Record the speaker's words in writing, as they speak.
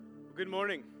Good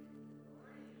morning.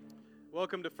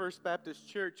 Welcome to First Baptist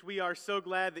Church. We are so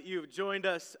glad that you have joined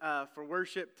us for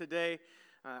worship today.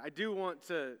 I do want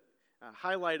to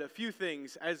highlight a few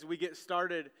things as we get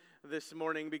started this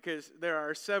morning because there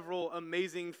are several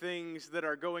amazing things that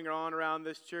are going on around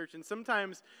this church, and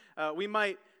sometimes we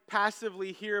might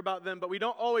passively hear about them, but we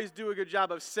don't always do a good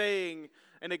job of saying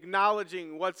and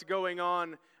acknowledging what's going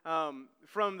on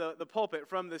from the pulpit,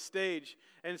 from the stage.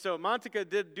 And so Montica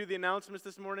did do the announcements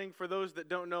this morning. For those that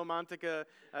don't know, Montica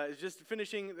is just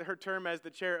finishing her term as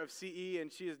the chair of CE,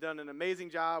 and she has done an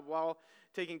amazing job while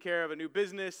taking care of a new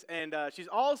business. And she's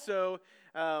also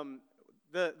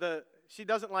she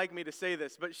doesn't like me to say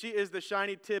this, but she is the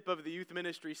shiny tip of the youth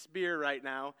ministry spear right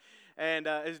now, and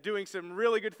is doing some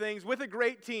really good things with a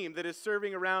great team that is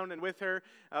serving around and with her,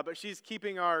 but she's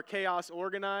keeping our chaos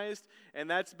organized, and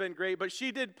that's been great. But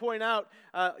she did point out,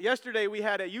 yesterday we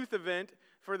had a youth event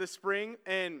for the spring,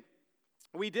 and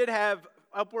we did have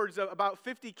upwards of about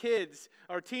 50 kids,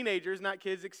 or teenagers, not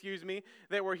kids, excuse me,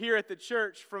 that were here at the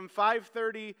church from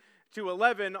 5:30 to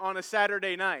 11 on a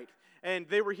Saturday night. And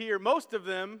they were here, most of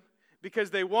them,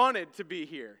 because they wanted to be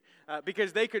here,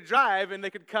 because they could drive and they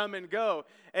could come and go.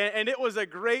 And it was a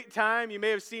great time. You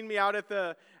may have seen me out at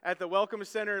the Welcome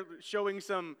Center showing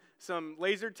some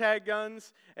laser tag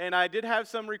guns. And I did have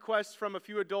some requests from a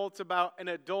few adults about an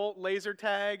adult laser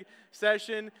tag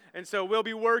session. And so we'll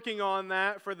be working on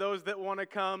that for those that want to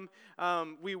come.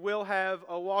 We will have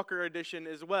a Walker edition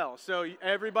as well. So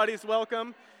everybody's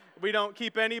welcome. We don't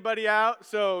keep anybody out.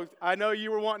 So I know you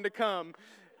were wanting to come.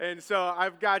 And so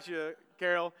I've got you,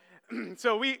 Carol.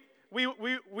 So we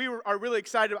are really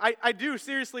excited. I do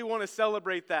seriously want to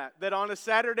celebrate that on a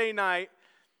Saturday night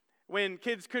when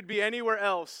kids could be anywhere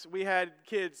else, we had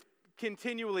kids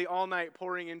continually all night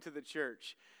pouring into the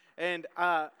church. And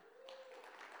I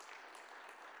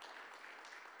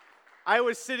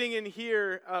was sitting in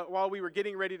here while we were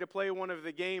getting ready to play one of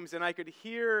the games, and I could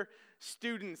hear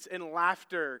students and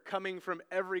laughter coming from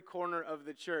every corner of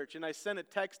the church. And I sent a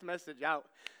text message out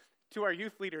to our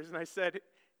youth leaders, and I said,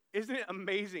 isn't it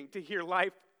amazing to hear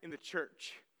life in the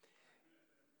church?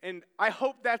 And I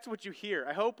hope that's what you hear.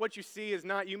 I hope what you see is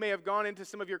not, you may have gone into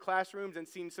some of your classrooms and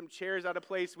seen some chairs out of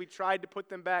place. We tried to put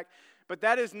them back, but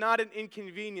that is not an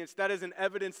inconvenience. That is an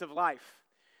evidence of life.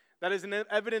 That is an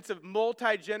evidence of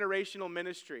multi-generational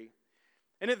ministry.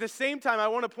 And at the same time, I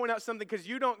want to point out something because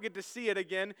you don't get to see it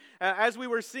again. As we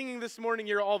were singing this morning,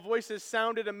 your all voices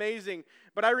sounded amazing.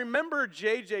 But I remember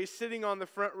JJ sitting on the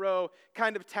front row,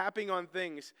 kind of tapping on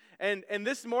things. And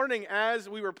this morning, as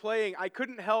we were playing, I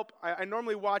couldn't help. I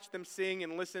normally watch them sing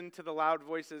and listen to the loud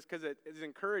voices because it is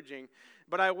encouraging.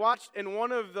 But I watched, and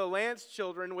one of the Lance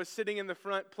children was sitting in the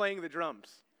front playing the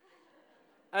drums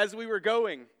as we were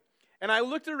going. And I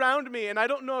looked around me, and I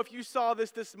don't know if you saw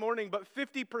this morning, but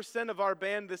 50% of our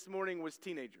band this morning was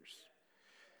teenagers.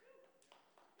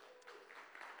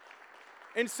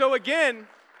 And so again,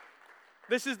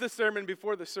 this is the sermon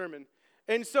before the sermon.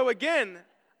 And so again,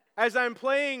 as I'm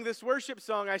playing this worship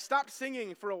song, I stopped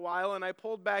singing for a while, and I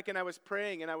pulled back, and I was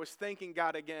praying, and I was thanking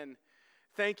God again.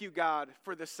 Thank you, God,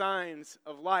 for the signs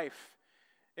of life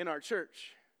in our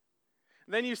church.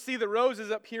 And then you see the roses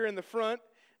up here in the front.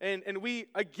 And we,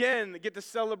 again, get to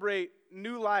celebrate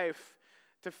new life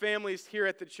to families here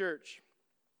at the church.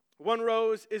 One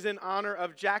rose is in honor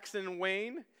of Jackson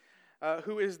Wayne,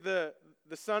 who is the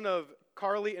son of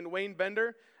Carly and Wayne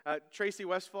Bender. Tracy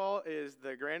Westfall is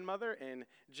the grandmother, and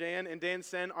Jan and Dan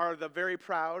Sen are the very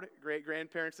proud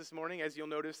great-grandparents this morning, as you'll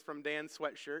notice from Dan's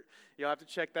sweatshirt. You'll have to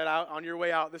check that out on your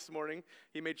way out this morning.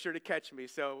 He made sure to catch me.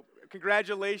 So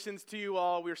congratulations to you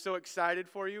all. We're so excited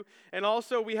for you. And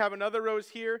also, we have another rose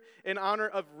here in honor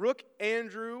of Rook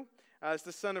Andrew. It's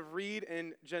the son of Reed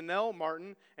and Janelle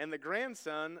Martin, and the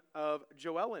grandson of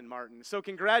Joellen Martin. So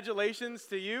congratulations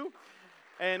to you,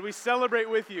 and we celebrate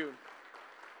with you.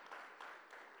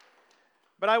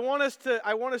 But I want us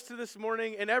to this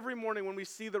morning, and every morning when we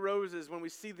see the roses, when we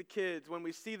see the kids, when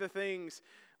we see the things,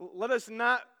 let us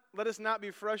not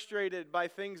be frustrated by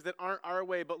things that aren't our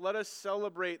way, but let us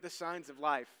celebrate the signs of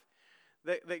life.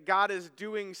 That God is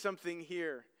doing something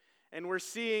here. And we're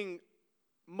seeing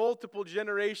multiple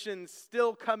generations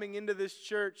still coming into this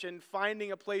church and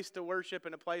finding a place to worship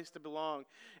and a place to belong.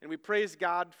 And we praise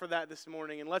God for that this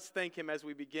morning. And let's thank Him as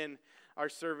we begin our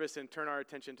service and turn our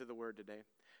attention to the Word today.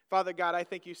 Father God, I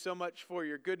thank you so much for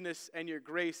your goodness and your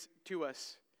grace to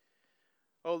us.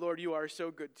 Oh Lord, you are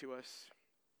so good to us.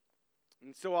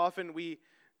 And so often we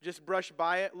just brush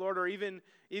by it, Lord, or even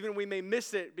we may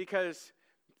miss it because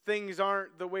things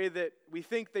aren't the way that we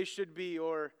think they should be,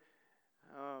 or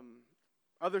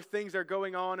Other things are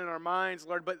going on in our minds,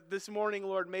 Lord, but this morning,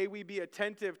 Lord, may we be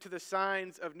attentive to the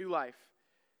signs of new life.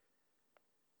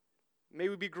 May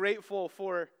we be grateful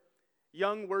for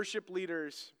young worship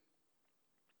leaders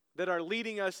that are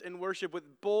leading us in worship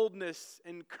with boldness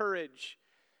and courage.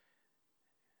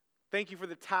 Thank you for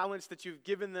the talents that you've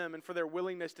given them and for their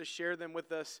willingness to share them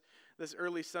with us this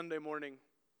early Sunday morning.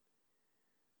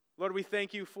 Lord, we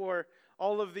thank you for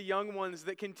all of the young ones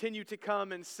that continue to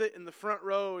come and sit in the front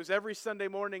rows every Sunday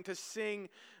morning to sing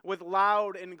with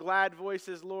loud and glad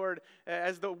voices, Lord,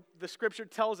 as the scripture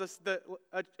tells us that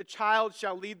a child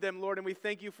shall lead them, Lord, and we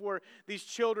thank you for these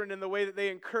children and the way that they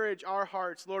encourage our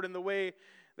hearts, Lord, and the way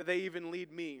that they even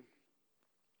lead me.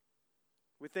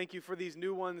 We thank you for these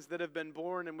new ones that have been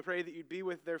born, and we pray that you'd be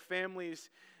with their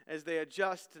families as they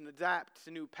adjust and adapt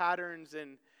to new patterns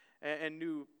and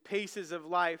new paces of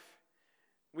life.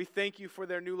 We thank you for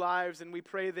their new lives, and we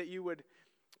pray that you would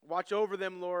watch over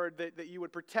them, Lord, that you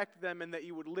would protect them and that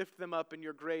you would lift them up in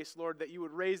your grace, Lord, that you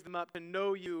would raise them up to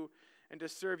know you and to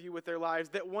serve you with their lives,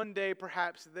 that one day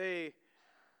perhaps they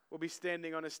will be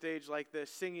standing on a stage like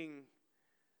this, singing,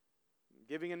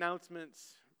 giving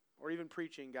announcements, or even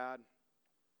preaching, God.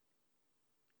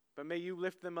 But may you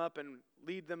lift them up and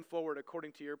lead them forward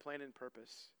according to your plan and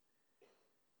purpose.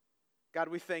 God,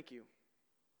 we thank you.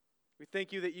 We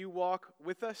thank you that you walk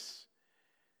with us,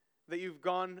 that you've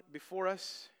gone before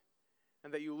us,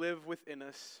 and that you live within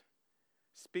us.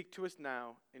 Speak to us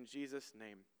now in Jesus'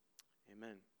 name.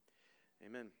 Amen.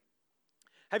 Amen.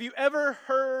 Have you ever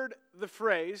heard the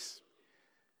phrase,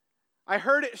 "I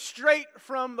heard it straight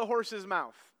from the horse's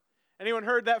mouth"? Anyone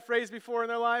heard that phrase before in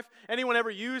their life? Anyone ever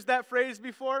used that phrase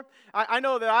before? I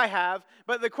know that I have,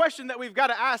 but the question that we've got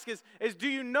to ask is do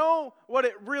you know what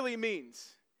it really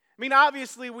means? I mean,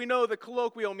 obviously we know the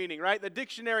colloquial meaning, right? The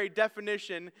dictionary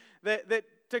definition that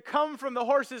to come from the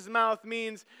horse's mouth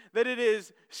means that it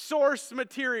is source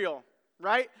material,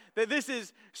 right? That this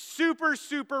is super,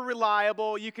 super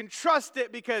reliable. You can trust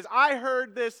it because I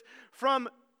heard this from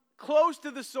close to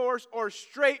the source or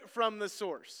straight from the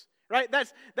source. Right?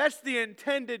 That's the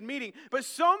intended meaning. But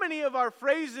so many of our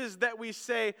phrases that we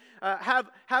say have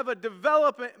a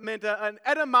development, an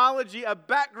etymology, a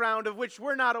background of which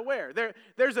we're not aware.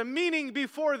 There's a meaning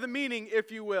before the meaning,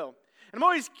 if you will. And I'm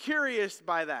always curious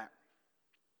by that.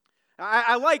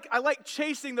 I like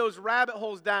chasing those rabbit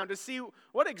holes down to see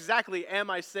what exactly am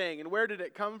I saying and where did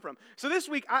it come from. So this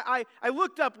week I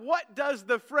looked up what does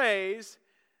the phrase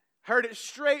 "heard it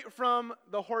straight from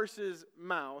the horse's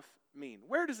mouth" mean?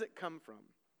 Where does it come from?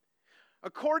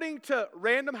 According to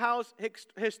Random House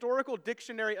Historical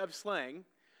Dictionary of Slang,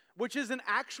 which is an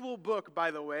actual book,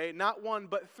 by the way, not one,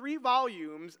 but 3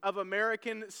 volumes of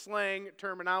American slang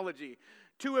terminology.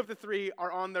 2 of the 3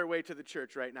 are on their way to the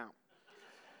church right now.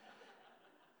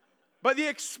 But the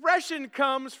expression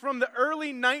comes from the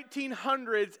early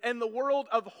 1900s and the world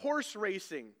of horse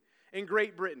racing in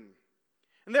Great Britain.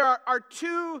 And there are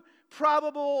 2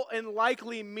 probable and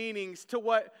likely meanings to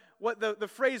what the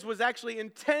phrase was actually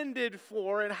intended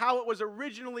for and how it was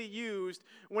originally used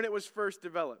when it was first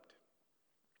developed.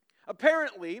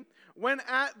 Apparently, when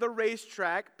at the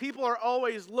racetrack, people are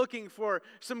always looking for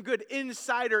some good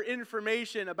insider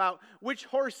information about which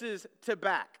horses to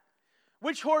back.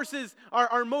 Which horses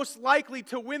are most likely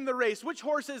to win the race? Which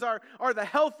horses are the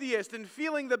healthiest and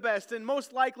feeling the best and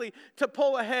most likely to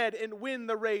pull ahead and win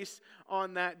the race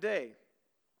on that day?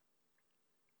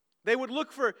 They would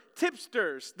look for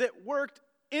tipsters that worked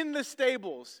in the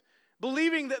stables,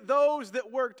 believing that those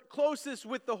that worked closest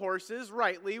with the horses,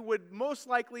 rightly, would most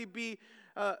likely be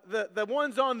the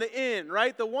ones on the in,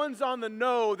 right? The ones on the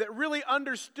know that really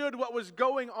understood what was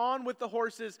going on with the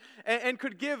horses and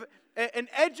could give an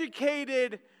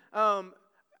educated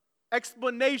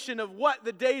explanation of what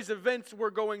the day's events were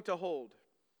going to hold.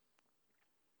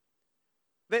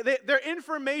 Their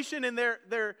information and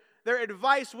their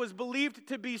advice was believed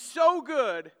to be so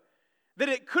good that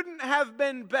it couldn't have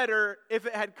been better if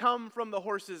it had come from the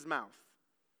horse's mouth.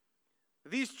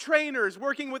 These trainers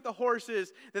working with the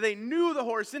horses, that they knew the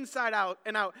horse inside out,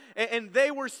 and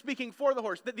they were speaking for the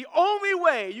horse. That the only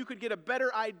way you could get a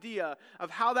better idea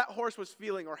of how that horse was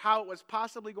feeling or how it was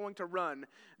possibly going to run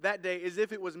that day is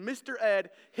if it was Mr. Ed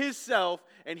himself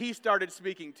and he started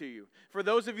speaking to you. For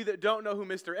those of you that don't know who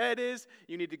Mr. Ed is,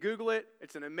 you need to Google it.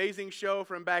 It's an amazing show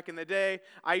from back in the day.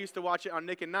 I used to watch it on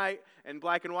Nick and Night and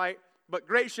Black and White, but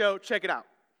great show. Check it out.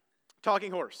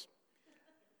 Talking horse.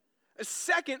 A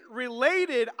second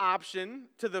related option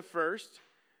to the first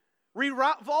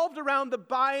revolved around the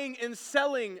buying and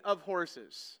selling of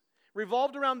horses.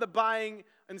 Revolved around the buying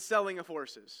and selling of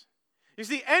horses. You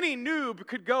see, any noob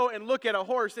could go and look at a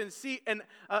horse and see an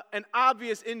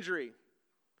obvious injury.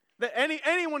 That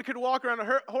anyone could walk around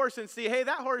a horse and see, hey,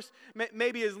 that horse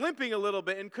maybe is limping a little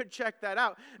bit and could check that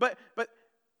out. But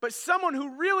someone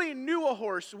who really knew a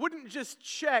horse wouldn't just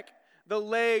check the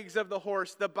legs of the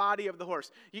horse, the body of the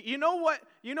horse. You know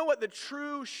what the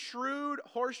true shrewd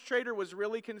horse trader was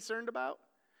really concerned about?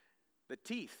 The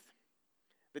teeth.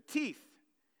 The teeth.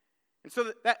 And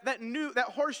so that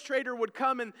horse trader would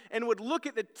come and would look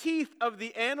at the teeth of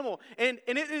the animal. And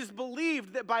it is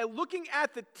believed that by looking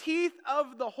at the teeth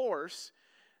of the horse,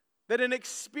 that an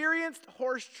experienced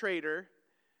horse trader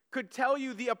could tell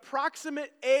you the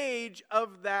approximate age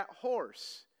of that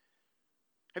horse.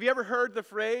 Have you ever heard the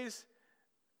phrase,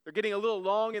 they're getting a little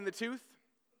long in the tooth?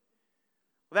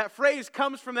 Well, that phrase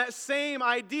comes from that same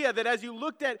idea that as you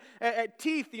looked at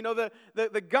teeth,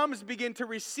 the gums begin to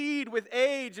recede with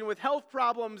age and with health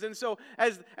problems. And so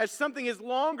as something is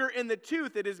longer in the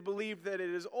tooth, it is believed that it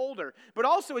is older. But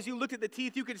also as you looked at the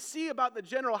teeth, you could see about the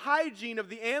general hygiene of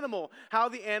the animal, how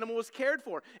the animal was cared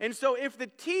for. And so if the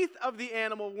teeth of the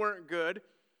animal weren't good,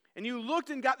 and you looked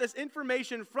and got this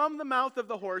information from the mouth of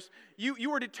the horse, you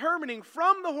were determining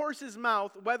from the horse's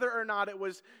mouth whether or not it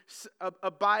was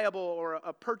a buyable or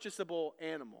a purchasable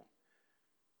animal.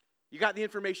 You got the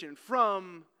information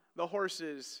from the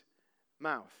horse's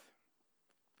mouth.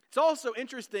 It's also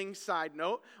interesting, side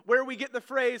note, where we get the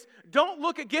phrase, don't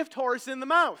look a gift horse in the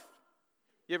mouth.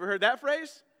 You ever heard that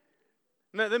phrase?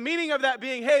 Now, the meaning of that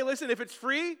being, hey, listen, if it's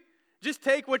free, just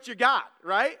take what you got,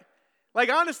 right? Like,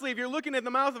 honestly, if you're looking at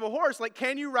the mouth of a horse, like,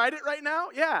 can you ride it right now?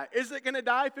 Yeah. Is it going to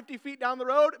die 50 feet down the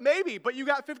road? Maybe, but you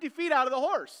got 50 feet out of the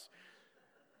horse.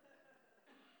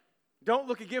 Don't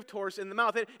look a gift horse in the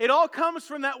mouth. It all comes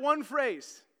from that one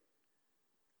phrase.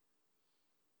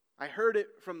 I heard it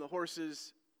from the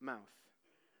horse's mouth.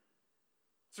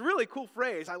 It's a really cool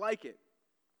phrase. I like it.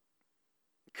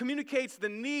 It communicates the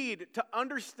need to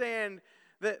understand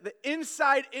the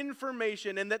inside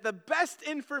information and that the best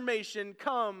information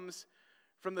comes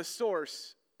from the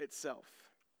source itself.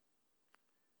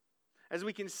 As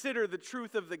we consider the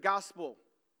truth of the gospel,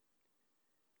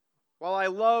 while I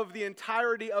love the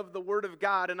entirety of the Word of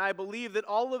God, and I believe that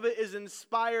all of it is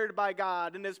inspired by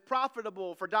God and is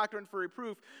profitable for doctrine, for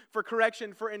reproof, for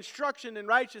correction, for instruction in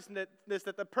righteousness,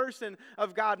 that the person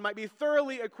of God might be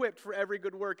thoroughly equipped for every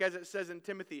good work, as it says in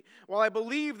Timothy. While I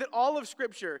believe that all of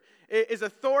Scripture is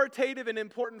authoritative and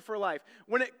important for life,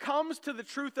 when it comes to the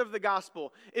truth of the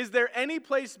gospel, is there any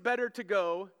place better to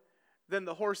go than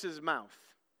the horse's mouth?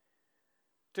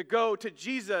 To go to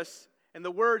Jesus and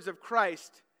the words of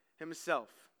Christ Himself.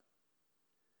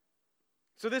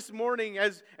 So this morning,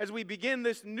 as we begin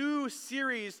this new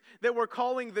series that we're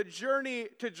calling The Journey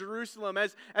to Jerusalem,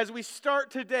 as we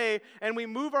start today and we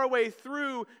move our way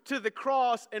through to the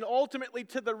cross and ultimately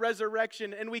to the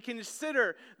resurrection, and we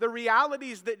consider the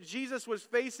realities that Jesus was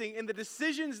facing and the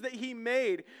decisions that He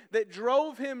made that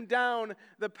drove Him down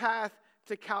the path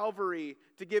to Calvary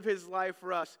to give His life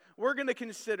for us, we're going to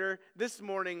consider this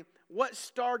morning what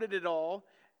started it all.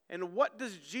 And what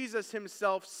does Jesus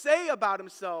Himself say about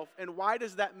Himself, and why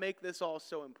does that make this all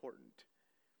so important?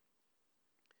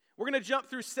 We're going to jump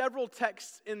through several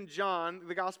texts in John,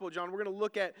 the Gospel of John. We're going to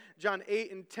look at John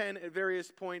 8 and 10 at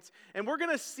various points, and we're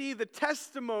going to see the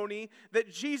testimony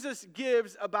that Jesus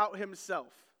gives about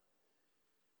Himself.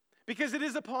 Because it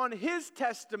is upon His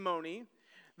testimony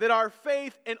that our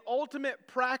faith and ultimate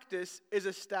practice is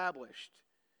established.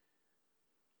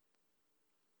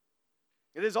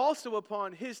 It is also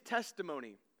upon His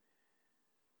testimony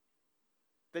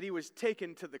that He was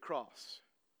taken to the cross.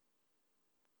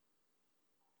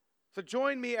 So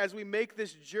join me as we make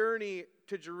this journey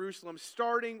to Jerusalem,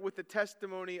 starting with the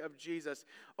testimony of Jesus.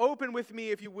 Open with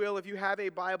me, if you will, if you have a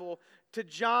Bible, to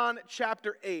John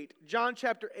chapter 8. John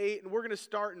chapter 8, and we're going to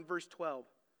start in verse 12.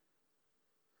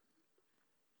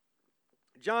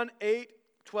 John 8,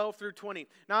 12 through 20.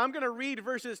 Now I'm going to read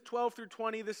verses 12 through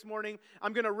 20 this morning.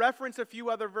 I'm going to reference a few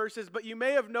other verses, but you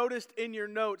may have noticed in your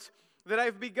notes that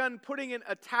I've begun putting in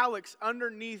italics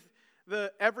underneath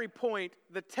every point,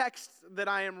 the text that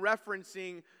I am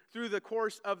referencing through the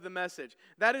course of the message.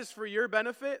 That is for your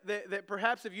benefit, that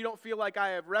perhaps if you don't feel like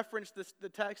I have referenced the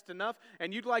text enough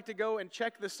and you'd like to go and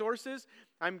check the sources,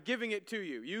 I'm giving it to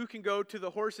you. You can go to the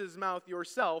horse's mouth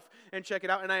yourself and check it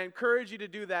out, and I encourage you to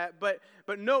do that. But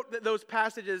note that those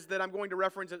passages that I'm going to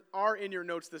reference are in your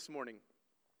notes this morning.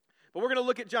 But we're going to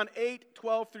look at John 8,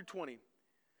 12 through 20. It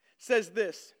says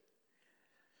this: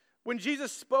 When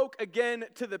Jesus spoke again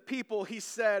to the people, He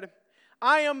said,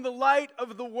 I am the light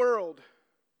of the world.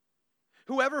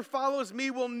 Whoever follows me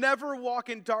will never walk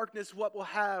in darkness, but will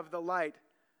have the light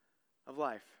of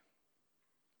life.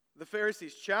 The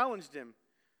Pharisees challenged Him.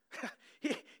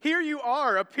 Here you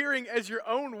are appearing as your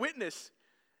own witness.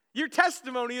 Your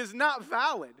testimony is not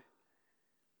valid.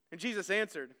 And Jesus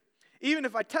answered, even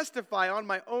if I testify on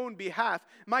my own behalf,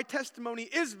 my testimony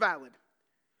is valid.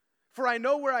 For I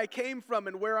know where I came from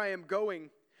and where I am going,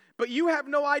 but you have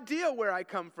no idea where I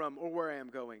come from or where I am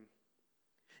going.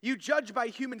 You judge by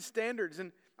human standards,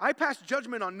 and I pass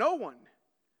judgment on no one.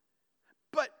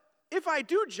 But if I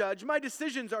do judge, my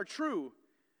decisions are true,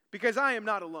 because I am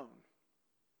not alone.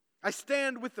 I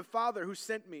stand with the Father who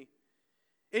sent me.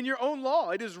 In your own law,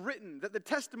 it is written that the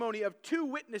testimony of two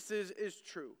witnesses is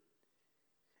true.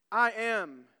 I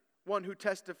am one who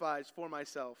testifies for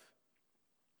myself.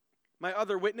 My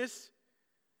other witness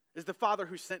is the Father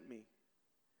who sent me.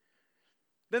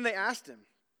 Then they asked him,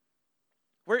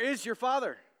 where is your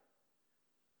Father?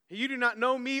 You do not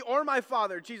know me or my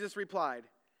Father, Jesus replied.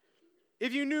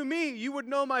 If you knew me, you would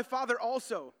know my Father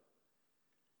also.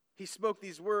 He spoke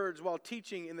these words while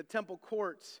teaching in the temple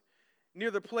courts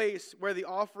near the place where the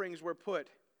offerings were put.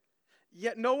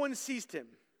 Yet no one seized him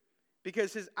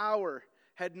because his hour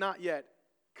had not yet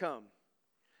come.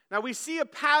 Now we see a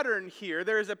pattern here.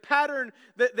 There is a pattern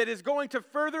that is going to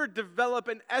further develop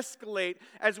and escalate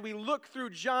as we look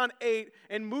through John 8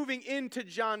 and moving into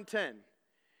John 10.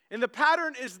 And the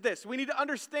pattern is this. We need to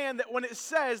understand that when it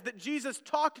says that Jesus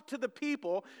talked to the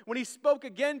people, when he spoke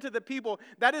again to the people,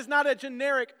 that is not a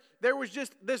generic, there was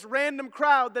just this random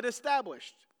crowd that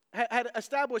had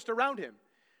established around him.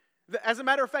 As a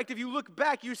matter of fact, if you look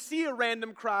back, you see a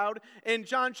random crowd in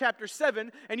John chapter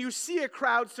 7, and you see a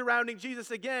crowd surrounding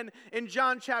Jesus again in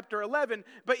John chapter 11.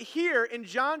 But here in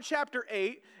John chapter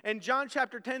 8 and John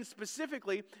chapter 10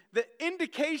 specifically, the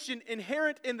indication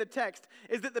inherent in the text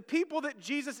is that the people that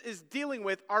Jesus is dealing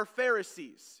with are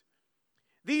Pharisees.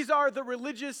 These are the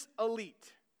religious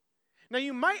elite. Now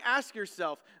you might ask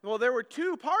yourself, well, there were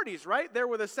two parties, right? There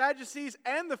were the Sadducees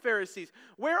and the Pharisees.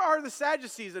 Where are the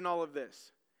Sadducees in all of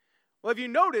this? Well, if you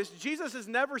notice, Jesus is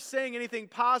never saying anything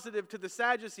positive to the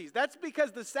Sadducees. That's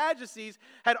because the Sadducees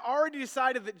had already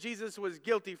decided that Jesus was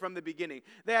guilty from the beginning.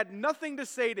 They had nothing to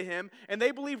say to him, and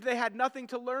they believed they had nothing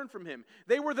to learn from him.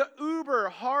 They were the uber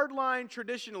hardline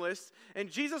traditionalists, and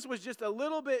Jesus was just a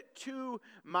little bit too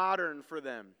modern for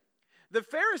them. The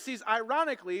Pharisees,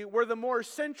 ironically, were the more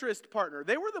centrist partner.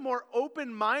 They were the more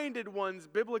open-minded ones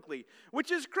biblically,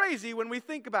 which is crazy when we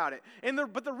think about it.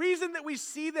 But the reason that we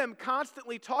see them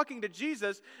constantly talking to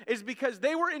Jesus is because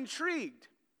they were intrigued.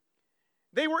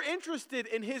 They were interested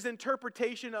in his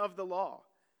interpretation of the law.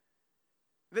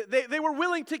 They were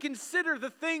willing to consider the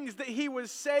things that he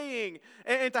was saying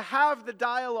and to have the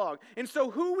dialogue. And so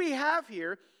who we have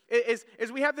here is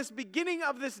we have this beginning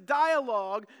of this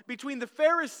dialogue between the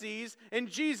Pharisees and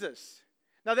Jesus.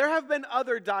 Now, there have been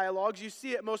other dialogues. You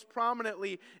see it most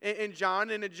prominently in John.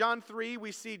 And in John 3,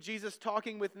 we see Jesus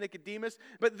talking with Nicodemus.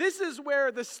 But this is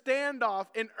where the standoff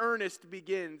in earnest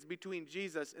begins between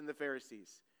Jesus and the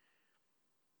Pharisees.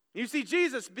 You see,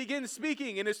 Jesus begins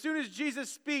speaking, and as soon as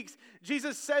Jesus speaks,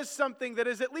 Jesus says something that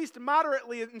is at least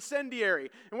moderately incendiary.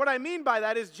 And what I mean by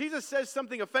that is Jesus says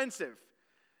something offensive.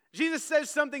 Jesus says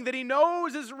something that he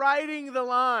knows is riding the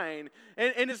line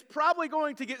and is probably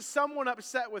going to get someone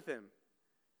upset with him.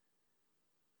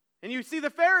 And you see the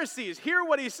Pharisees hear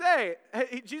what he say.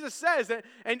 Jesus says,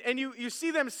 and you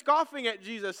see them scoffing at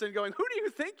Jesus and going, who do you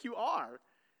think you are?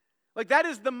 Like that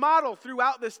is the model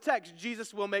throughout this text.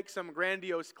 Jesus will make some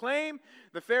grandiose claim.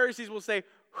 The Pharisees will say,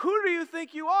 who do you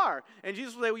think you are? And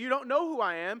Jesus will say, well, you don't know who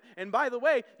I am. And by the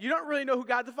way, you don't really know who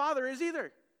God the Father is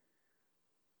either.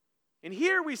 And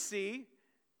here we see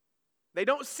they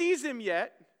don't seize him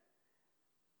yet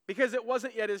because it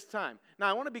wasn't yet his time. Now,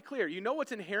 I want to be clear. You know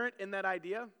what's inherent in that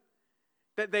idea?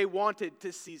 That they wanted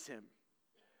to seize him.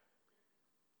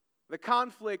 The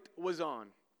conflict was on.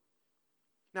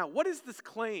 Now, what is this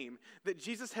claim that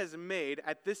Jesus has made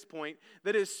at this point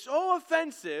that is so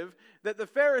offensive that the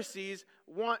Pharisees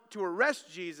want to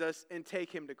arrest Jesus and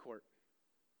take him to court?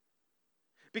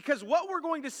 Because what we're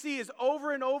going to see is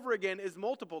over and over again is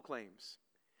multiple claims.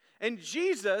 And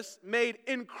Jesus made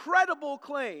incredible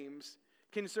claims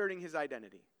concerning his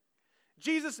identity.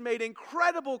 Jesus made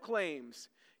incredible claims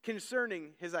concerning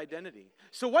his identity.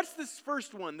 So what's this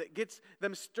first one that gets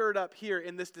them stirred up here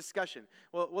in this discussion?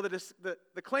 Well,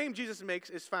 the claim Jesus makes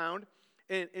is found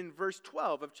in verse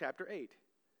 12 of chapter 8.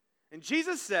 And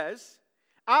Jesus says,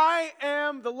 I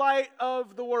am the light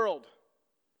of the world.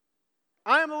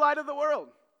 I am the light of the world.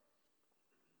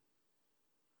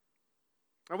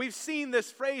 Now, we've seen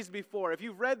this phrase before. If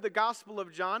you've read the Gospel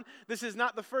of John, this is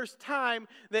not the first time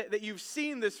that you've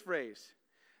seen this phrase.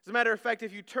 As a matter of fact,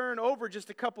 if you turn over just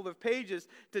a couple of pages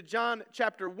to John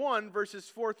chapter 1, verses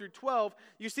 4 through 12,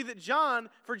 you see that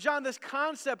for John, this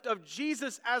concept of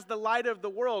Jesus as the light of the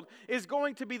world is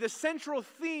going to be the central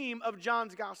theme of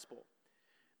John's gospel.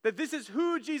 That this is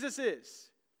who Jesus is.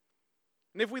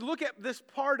 And if we look at this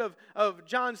part of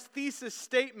John's thesis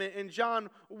statement in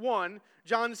John 1,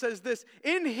 John says this: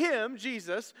 in him,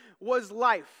 Jesus, was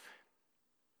life.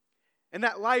 And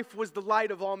that life was the light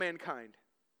of all mankind.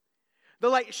 The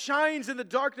light shines in the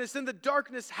darkness, and the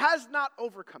darkness has not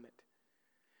overcome it.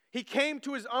 He came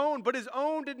to his own, but his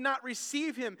own did not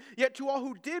receive him. Yet to all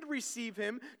who did receive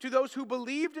him, to those who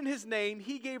believed in his name,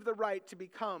 he gave the right to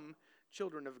become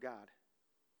children of God.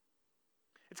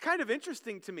 It's kind of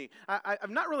interesting to me. I've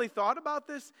not really thought about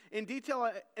this in detail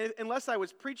unless I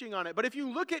was preaching on it. But if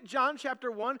you look at John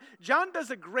chapter 1, John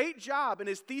does a great job in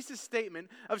his thesis statement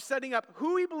of setting up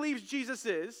who he believes Jesus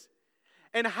is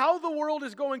and how the world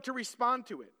is going to respond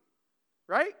to it.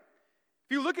 Right?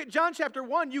 If you look at John chapter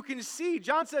 1, you can see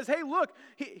John says, hey, look,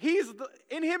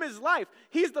 in him is life.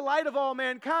 He's the light of all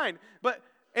mankind.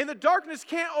 And the darkness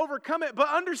can't overcome it. But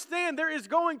understand, there is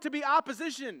going to be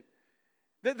opposition.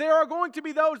 That there are going to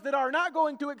be those that are not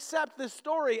going to accept this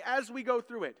story as we go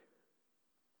through it.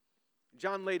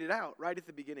 John laid it out right at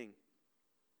the beginning.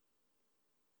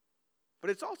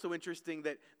 But it's also interesting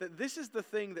that this is the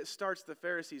thing that starts the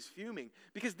Pharisees fuming.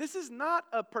 Because this is not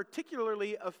a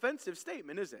particularly offensive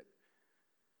statement, is it?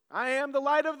 I am the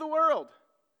light of the world.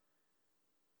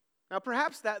 Now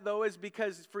perhaps that, though, is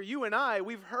because for you and I,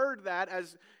 we've heard that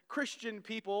as Christian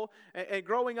people, and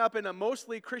growing up in a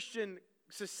mostly Christian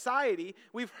society,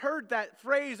 we've heard that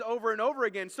phrase over and over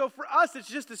again. So for us, it's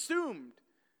just assumed.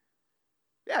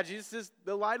 Yeah, Jesus is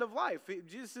the light of life.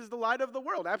 Jesus is the light of the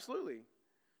world, absolutely.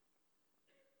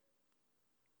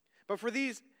 But for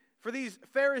these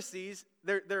Pharisees,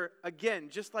 they're again,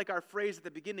 just like our phrase at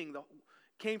the beginning,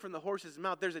 came from the horse's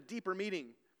mouth, there's a deeper meaning.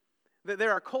 That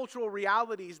there are cultural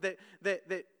realities that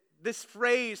this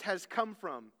phrase has come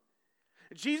from.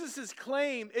 Jesus'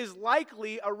 claim is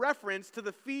likely a reference to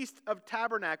the Feast of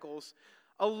Tabernacles,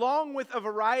 along with a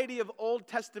variety of Old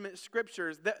Testament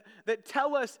scriptures that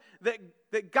tell us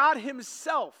that God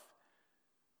himself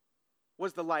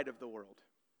was the light of the world.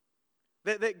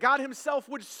 That God himself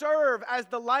would serve as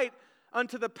the light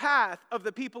unto the path of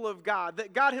the people of God.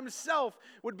 That God himself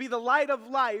would be the light of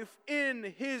life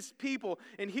in his people.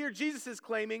 And here Jesus is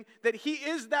claiming that he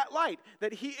is that light,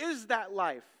 that he is that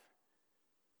life.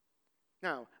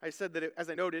 Now, I said that, as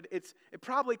I noted, it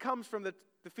probably comes from the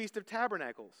Feast of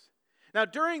Tabernacles. Now,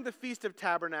 during the Feast of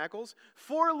Tabernacles,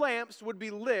 4 lamps would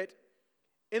be lit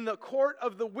in the court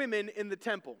of the women in the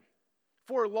temple.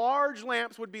 4 large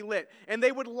lamps would be lit, and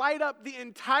they would light up the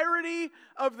entirety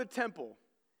of the temple.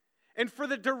 And for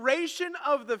the duration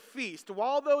of the feast,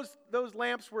 while those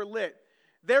lamps were lit,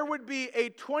 there would be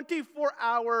a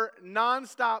 24-hour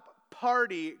nonstop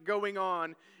party going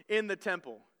on in the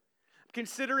temple.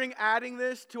 Considering adding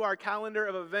this to our calendar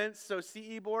of events, so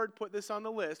CE Board, put this on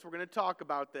the list. We're going to talk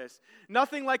about this.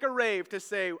 Nothing like a rave to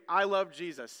say, I love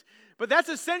Jesus. But that's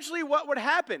essentially what would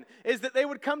happen, is that they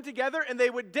would come together and they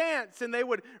would dance and they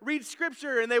would read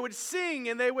Scripture and they would sing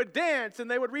and they would dance and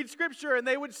they would read Scripture and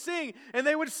they would sing and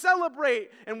they would celebrate.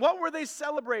 And what were they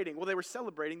celebrating? Well, they were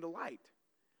celebrating the light.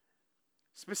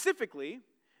 Specifically,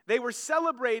 they were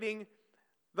celebrating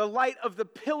the light of the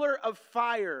pillar of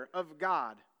fire of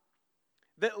God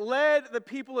that led the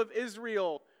people of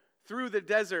Israel through the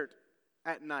desert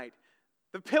at night.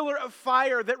 The pillar of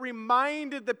fire that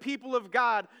reminded the people of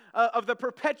God of the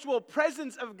perpetual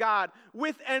presence of God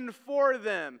with and for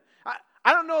them.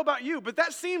 I don't know about you, but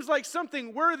that seems like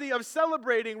something worthy of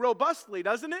celebrating robustly,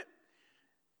 doesn't it?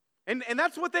 And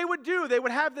that's what they would do. They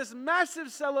would have this massive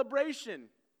celebration,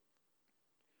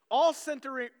 all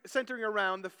centering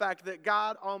around the fact that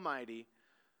God Almighty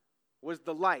was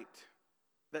the light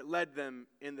that led them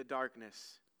in the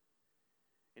darkness.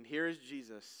 And here is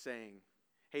Jesus saying,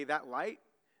 hey, that light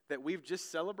that we've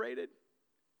just celebrated,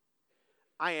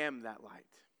 I am that light.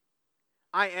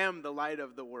 I am the light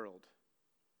of the world.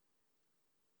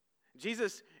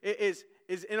 Jesus is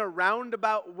in a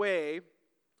roundabout way,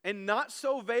 and not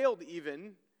so veiled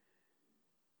even,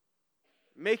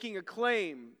 making a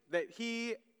claim that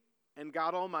he and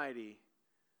God Almighty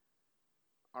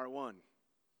are one.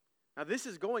 Now, this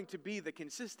is going to be the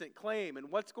consistent claim,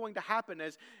 and what's going to happen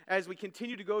as we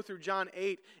continue to go through John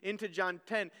 8 into John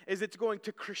 10 is it's going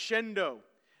to crescendo,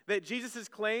 that Jesus'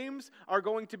 claims are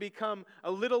going to become a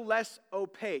little less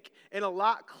opaque and a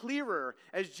lot clearer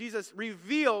as Jesus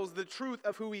reveals the truth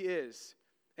of who he is.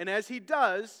 And as he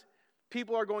does,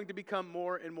 people are going to become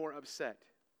more and more upset.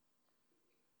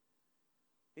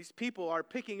 These people are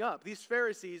picking up, these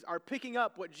Pharisees are picking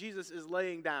up what Jesus is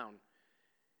laying down.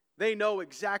 They know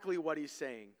exactly what he's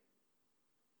saying.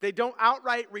 They don't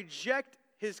outright reject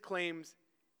his claims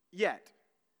yet,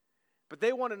 but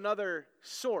they want another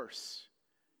source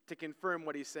to confirm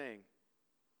what he's saying.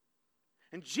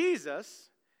 And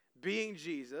Jesus, being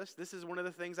Jesus, this is one of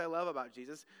the things I love about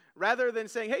Jesus. Rather than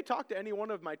saying, hey, talk to any one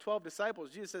of my 12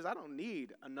 disciples, Jesus says, I don't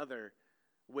need another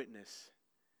witness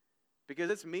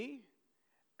because it's me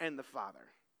and the Father.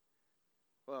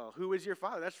 Well, who is your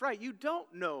Father? That's right, you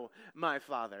don't know my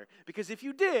Father. Because if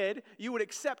you did, you would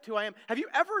accept who I am. Have you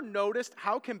ever noticed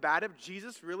how combative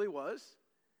Jesus really was?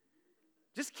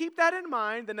 Just keep that in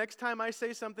mind the next time I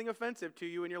say something offensive to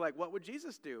you and you're like, what would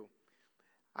Jesus do?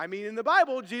 I mean, in the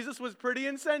Bible, Jesus was pretty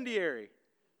incendiary.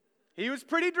 He was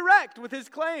pretty direct with his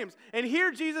claims. And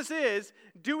here Jesus is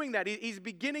doing that. He's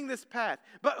beginning this path.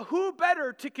 But who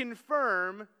better to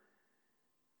confirm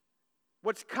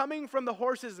what's coming from the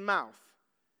horse's mouth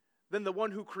than the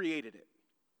one who created it?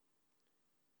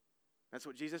 That's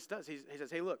what Jesus does. He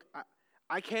says, hey, look,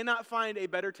 I cannot find a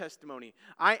better testimony.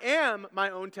 I am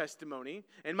my own testimony,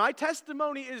 and my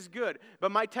testimony is good,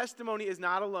 but my testimony is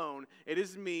not alone. It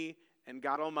is me and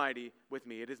God Almighty with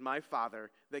me. It is my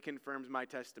Father that confirms my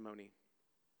testimony.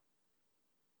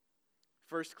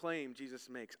 First claim Jesus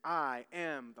makes, I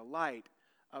am the light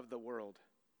of the world.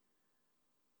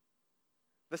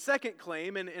 The second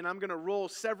claim, and I'm going to roll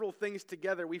several things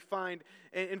together, we find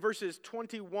in verses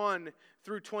 21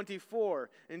 through 24.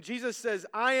 And Jesus says,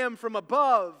 I am from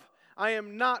above. I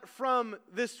am not from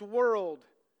this world.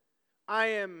 I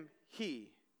am He.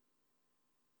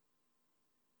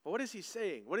 But what is he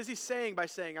saying? What is he saying by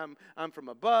saying, I'm from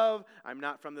above, I'm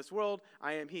not from this world,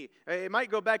 I am He? It might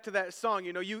go back to that song,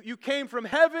 you came from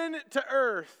heaven to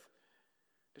earth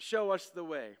to show us the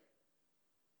way.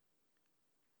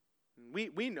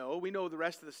 We know the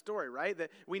rest of the story, right? That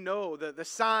we know the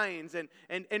signs, and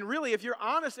really, if we're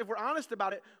honest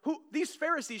about it, these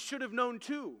Pharisees should have known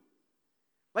too.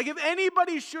 Like if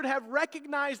anybody should have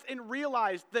recognized and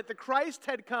realized that the Christ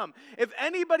had come, if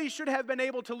anybody should have been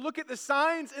able to look at the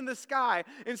signs in the sky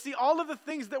and see all of the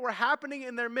things that were happening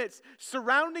in their midst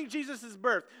surrounding Jesus'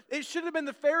 birth, it should have been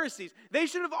the Pharisees. They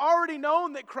should have already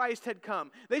known that Christ had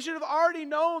come. They should have already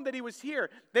known that He was here.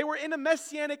 They were in a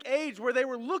messianic age where they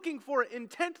were looking for it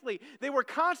intently. They were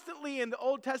constantly in the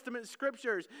Old Testament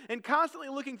scriptures and constantly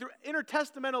looking through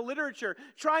intertestamental literature,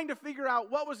 trying to figure out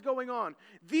what was going on.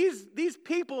 These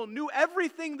people knew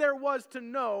everything there was to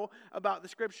know about the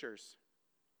scriptures.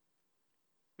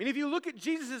 I mean, if you look at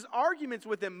Jesus' arguments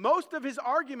with them, most of his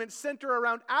arguments center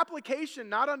around application,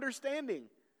 not understanding.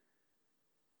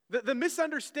 The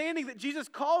misunderstanding that Jesus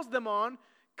calls them on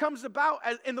comes about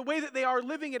in the way that they are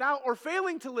living it out or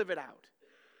failing to live it out.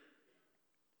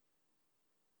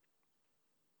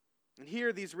 And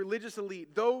here, these religious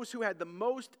elite, those who had the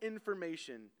most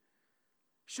information,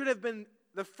 should have been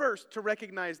the first to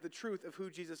recognize the truth of who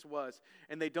Jesus was,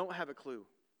 and they don't have a clue.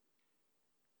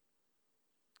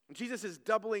 And Jesus is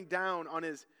doubling down on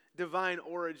his divine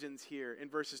origins here in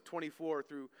verses 21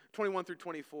 through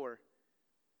 24.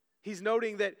 He's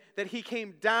noting that he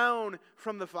came down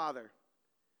from the Father,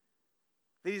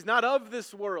 that he's not of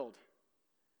this world,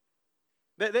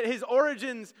 that his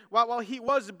origins, while he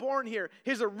was born here,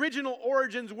 his original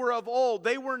origins were of old.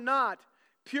 They were not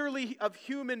purely of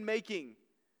human making.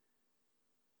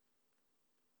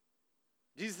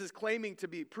 Jesus is claiming to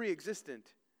be pre-existent.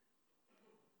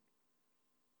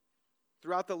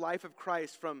 Throughout the life of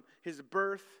Christ, from his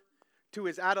birth to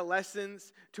his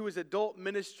adolescence to his adult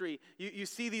ministry, you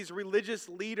see these religious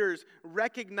leaders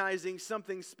recognizing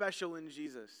something special in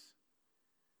Jesus.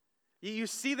 You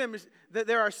see them, that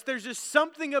there's just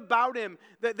something about him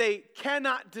that they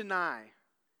cannot deny.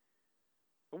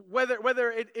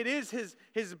 Whether it is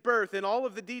his birth and all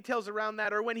of the details around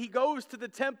that, or when he goes to the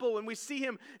temple and we see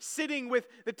him sitting with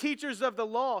the teachers of the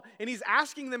law and he's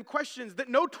asking them questions that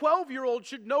no 12-year-old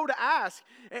should know to ask.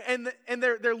 And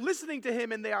they're listening to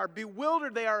him and they are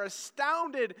bewildered, they are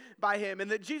astounded by him.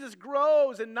 And that Jesus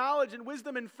grows in knowledge and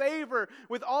wisdom and favor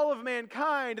with all of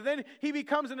mankind. And then he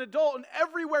becomes an adult, and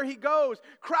everywhere he goes,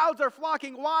 crowds are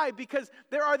flocking. Why? Because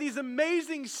there are these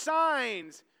amazing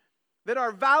signs that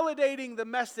are validating the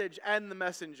message and the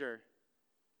messenger.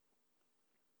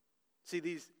 See,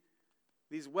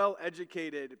 these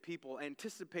well-educated people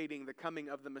anticipating the coming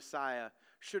of the Messiah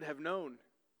should have known.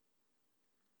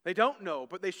 They don't know,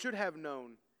 but they should have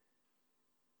known.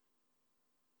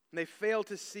 And they fail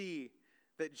to see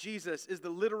that Jesus is the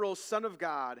literal Son of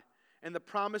God and the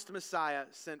promised Messiah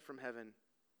sent from heaven.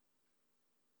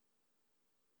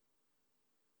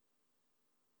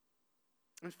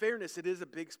 In fairness, it is a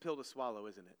big pill to swallow,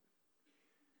 isn't it?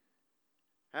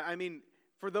 I mean,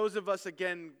 for those of us,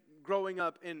 again, growing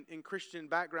up in Christian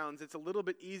backgrounds, it's a little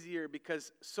bit easier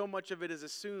because so much of it is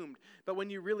assumed. But when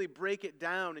you really break it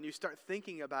down and you start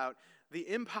thinking about the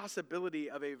impossibility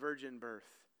of a virgin birth,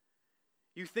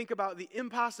 you think about the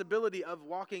impossibility of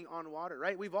walking on water,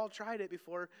 right? We've all tried it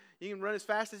before. You can run as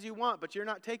fast as you want, but you're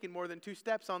not taking more than 2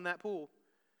 steps on that pool.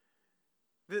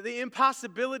 The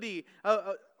impossibility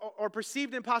or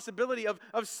perceived impossibility of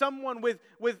someone with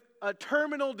a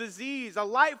terminal disease, a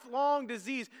lifelong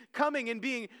disease, coming and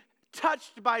being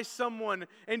touched by someone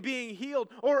and being healed.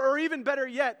 Or even better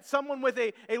yet, someone with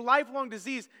a lifelong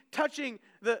disease touching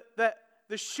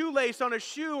the shoelace on a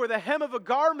shoe or the hem of a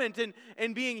garment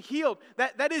and being healed.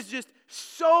 That is just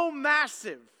so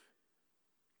massive.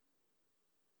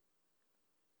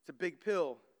 It's a big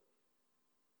pill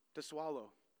to swallow.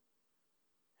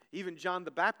 Even John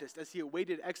the Baptist, as he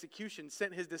awaited execution,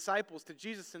 sent his disciples to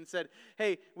Jesus and said,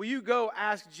 hey, will you go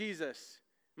ask Jesus,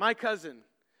 my cousin,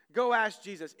 go ask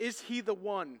Jesus, is he the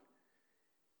one?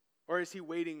 Or is he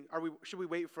waiting? Should we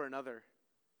wait for another?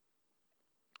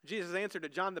 Jesus' answer to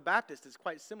John the Baptist is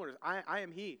quite similar. I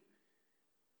am he.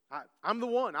 I'm the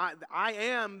one. I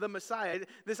am the Messiah.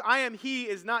 This I am he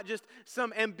is not just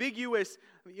some ambiguous,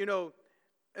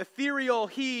 ethereal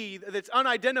he that's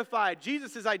unidentified.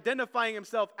 Jesus is identifying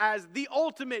himself as the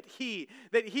ultimate he,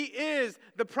 that he is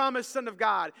the promised Son of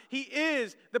God. He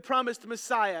is the promised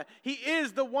Messiah. He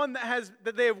is the one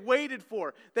that they have waited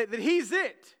for, that he's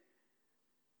it.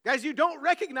 Guys, you don't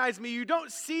recognize me, you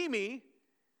don't see me,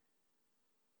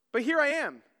 but here I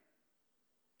am.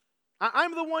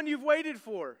 I'm the one you've waited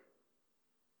for.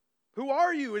 Who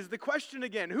are you is the question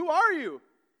again. Who are you?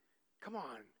 Come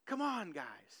on, guys.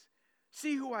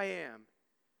 See who I am.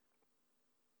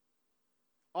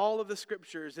 All of the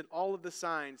scriptures and all of the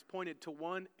signs pointed to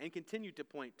one and continue to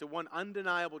point to one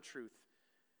undeniable truth,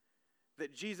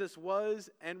 that Jesus was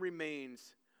and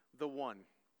remains the one.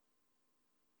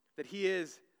 That he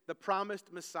is the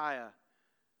promised Messiah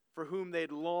for whom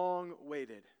they'd long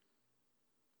waited.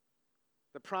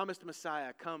 The promised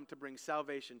Messiah come to bring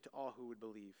salvation to all who would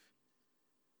believe.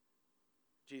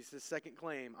 Jesus' second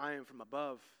claim, I am from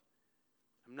above.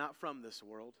 I'm not from this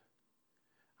world.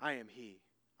 I am he.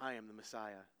 I am the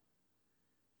Messiah.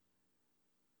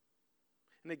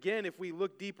 And again, if we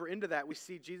look deeper into that, we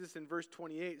see Jesus in verse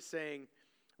 28 saying,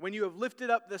 when you have lifted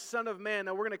up the Son of Man,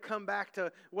 now we're going to come back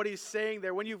to what he's saying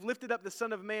there. When you've lifted up the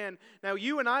Son of Man, now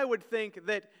you and I would think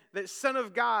that Son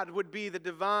of God would be the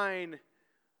divine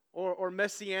or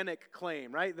messianic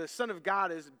claim, right? The Son of God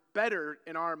is better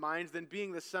in our minds than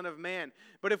being the Son of Man.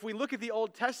 But if we look at the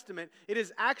Old Testament, it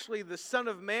is actually the Son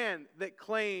of Man that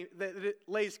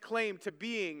lays claim to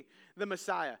being the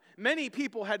Messiah. Many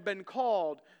people had been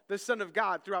called the Son of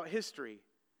God throughout history.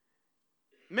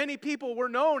 Many people were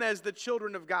known as the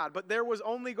children of God, but there was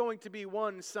only going to be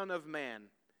one Son of Man.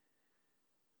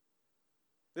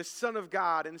 The Son of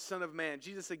God and Son of Man.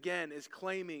 Jesus again is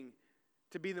claiming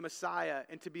to be the Messiah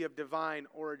and to be of divine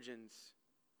origins.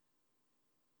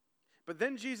 But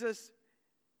then Jesus,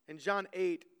 in John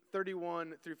 8,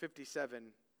 31 through 57,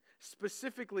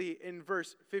 specifically in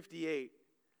verse 58,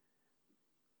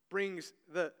 brings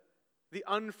the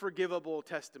unforgivable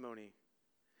testimony.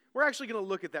 We're actually going to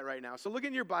look at that right now. So look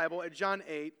in your Bible at John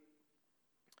 8,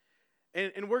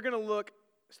 and we're going to look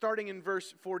starting in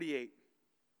verse 48.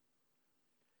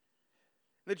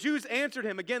 The Jews answered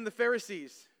him, again the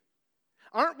Pharisees,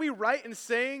 aren't we right in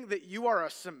saying that you are a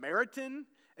Samaritan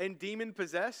and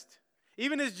demon-possessed?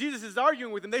 Even as Jesus is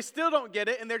arguing with them, they still don't get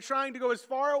it, and they're trying to go as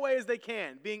far away as they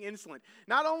can, being insolent.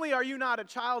 Not only are you not a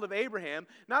child of Abraham,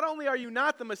 not only are you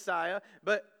not the Messiah,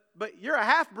 but you're a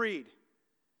half-breed.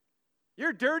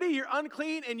 You're dirty, you're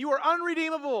unclean, and you are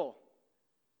unredeemable.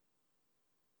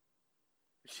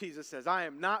 Jesus says, I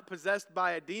am not possessed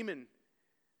by a demon,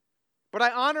 but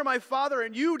I honor my Father,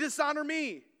 and you dishonor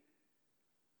me.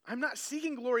 I'm not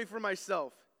seeking glory for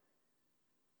myself,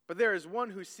 but there is one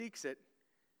who seeks it,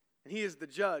 and he is the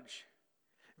judge.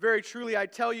 Very truly, I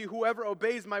tell you, whoever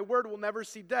obeys my word will never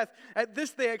see death. At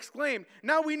this they exclaimed,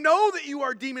 now we know that you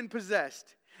are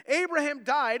demon-possessed. Abraham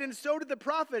died, and so did the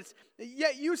prophets.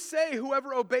 Yet you say,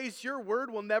 whoever obeys your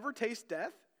word will never taste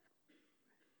death?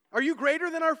 Are you greater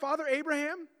than our father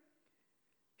Abraham?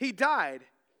 He died,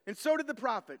 and so did the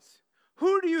prophets.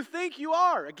 Who do you think you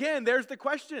are? Again, there's the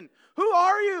question. Who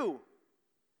are you?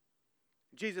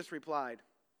 Jesus replied,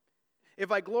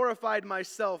 if I glorified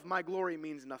myself, my glory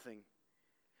means nothing.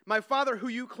 My Father, who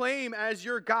you claim as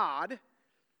your God,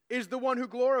 is the one who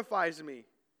glorifies me.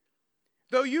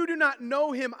 Though you do not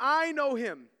know him, I know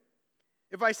him.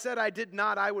 If I said I did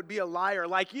not, I would be a liar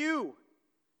like you.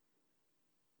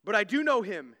 But I do know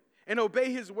him and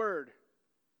obey his word.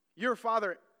 Your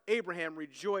father Abraham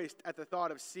rejoiced at the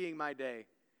thought of seeing my day.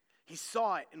 He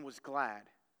saw it and was glad.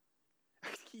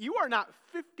 You are not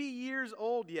 50 years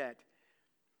old yet.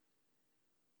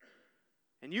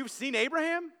 And you've seen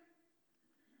Abraham?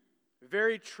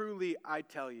 Very truly, I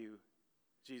tell you,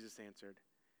 Jesus answered,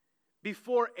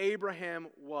 before Abraham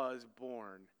was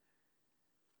born,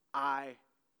 I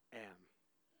am.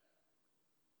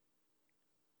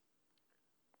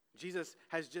 Jesus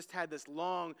has just had this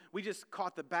we just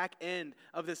caught the back end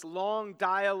of this long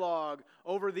dialogue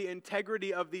over the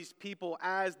integrity of these people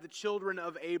as the children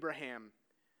of Abraham.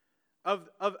 Of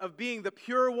being the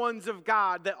pure ones of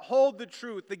God that hold the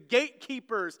truth, the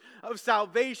gatekeepers of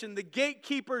salvation, the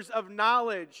gatekeepers of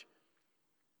knowledge.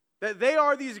 That they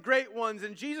are these great ones,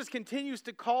 and Jesus continues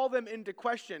to call them into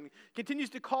question, continues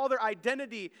to call their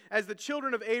identity as the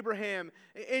children of Abraham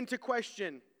into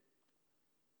question.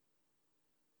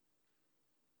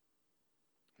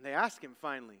 And they ask him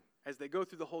finally, as they go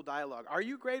through the whole dialogue, are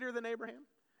you greater than Abraham?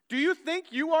 Do you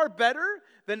think you are better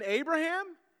than Abraham?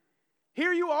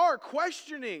 Here you are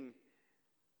questioning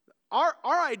our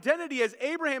identity as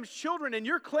Abraham's children, and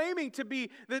you're claiming to be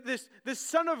this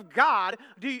son of God.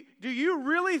 Do you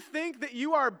really think that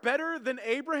you are better than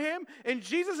Abraham? And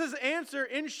Jesus' answer,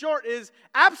 in short, is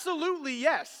absolutely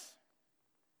yes.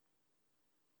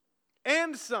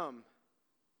 And some.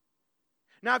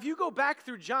 Now, if you go back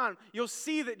through John, you'll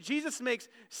see that Jesus makes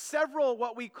several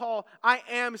what we call I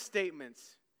am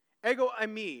statements. Ego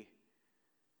eimi.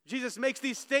 Jesus makes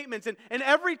these statements, and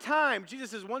every time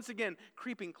Jesus is once again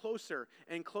creeping closer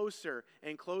and closer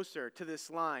and closer to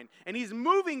this line. And he's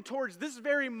moving towards this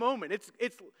very moment.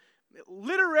 It's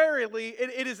literarily,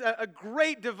 it is a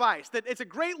great device. It's a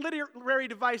great literary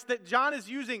device that John is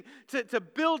using to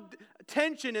build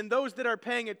tension in those that are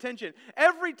paying attention.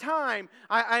 Every time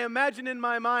I imagine in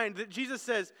my mind that Jesus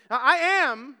says, I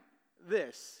am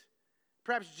this.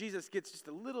 Perhaps Jesus gets just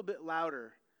a little bit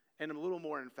louder and a little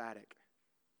more emphatic.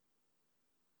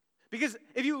 Because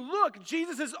if you look,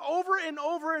 Jesus is over and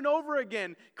over and over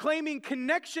again claiming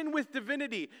connection with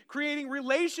divinity, creating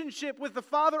relationship with the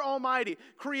Father Almighty,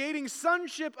 creating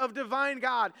sonship of divine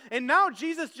God. And now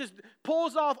Jesus just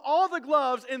pulls off all the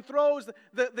gloves and throws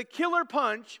the killer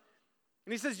punch.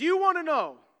 And he says, you want to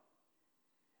know,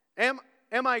 am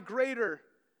I greater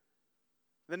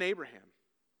than Abraham?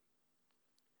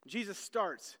 Jesus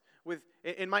starts with,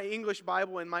 in my English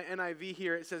Bible, in my NIV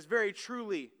here, it says, very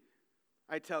truly,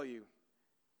 I tell you.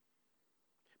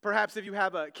 Perhaps if you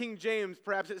have a King James,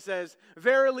 perhaps it says,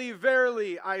 verily,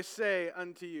 verily, I say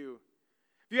unto you.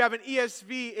 If you have an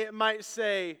ESV, it might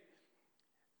say,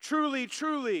 truly,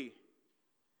 truly.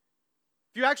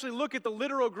 If you actually look at the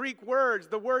literal Greek words,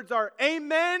 the words are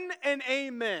amen and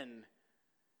amen.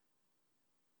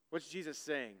 What's Jesus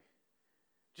saying?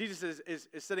 Jesus is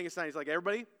setting aside. He's like,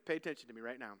 everybody, pay attention to me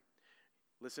right now.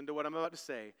 Listen to what I'm about to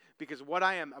say, because what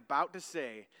I am about to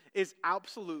say is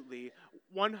absolutely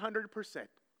 100%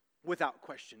 without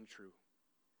question true.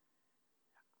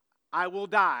 I will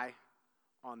die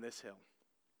on this hill.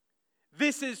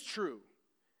 This is true.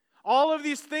 All of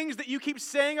these things that you keep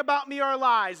saying about me are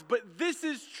lies, but this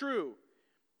is true.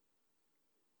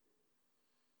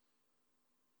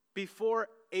 Before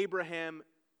Abraham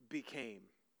became,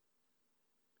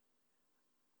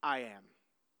 I am.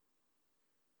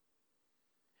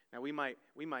 Now we might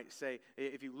say,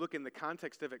 if you look in the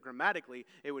context of it grammatically,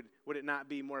 would it not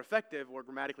be more effective or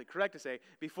grammatically correct to say,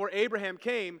 before Abraham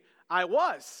came, I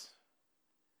was.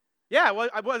 Yeah, well,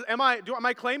 am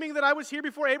I claiming that I was here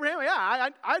before Abraham? Yeah,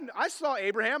 I saw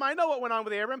Abraham. I know what went on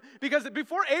with Abraham, because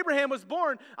before Abraham was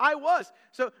born, I was.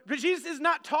 So, but Jesus is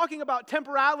not talking about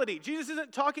temporality. Jesus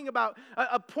isn't talking about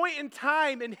a point in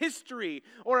time in history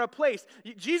or a place.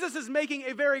 Jesus is making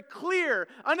a very clear,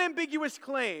 unambiguous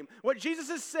claim. What Jesus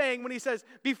is saying when he says,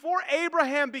 before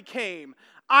Abraham became,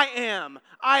 I am,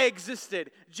 I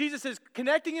existed. Jesus is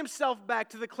connecting himself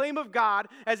back to the claim of God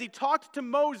as he talked to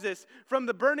Moses from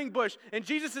the burning bush. And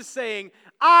Jesus is saying,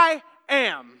 I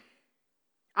am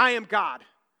God.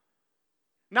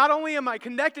 Not only am I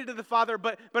connected to the Father,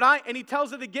 but and he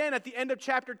tells it again at the end of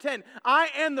chapter 10, I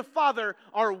and the Father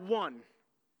are one.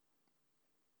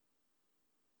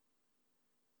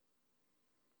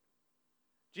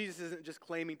 Jesus isn't just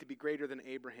claiming to be greater than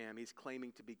Abraham, he's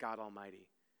claiming to be God Almighty.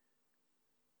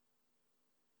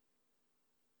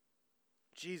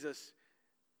 Jesus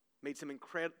made some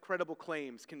incredible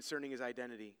claims concerning his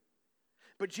identity.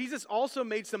 But Jesus also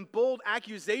made some bold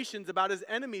accusations about his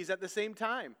enemies at the same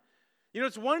time. You know,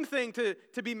 it's one thing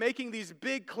to be making these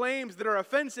big claims that are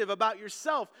offensive about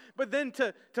yourself, but then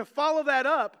to follow that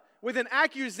up with an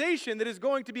accusation that is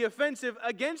going to be offensive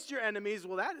against your enemies,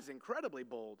 well, that is incredibly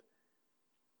bold.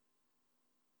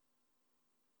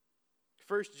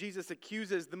 First, Jesus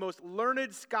accuses the most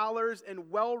learned scholars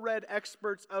and well-read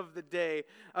experts of the day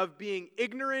of being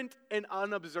ignorant and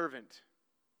unobservant.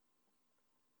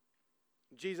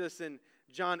 Jesus in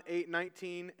John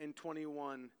 8:19 and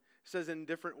 21 says in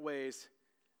different ways,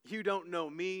 you don't know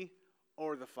me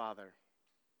or the Father.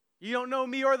 You don't know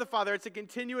me or the Father. It's a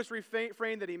continuous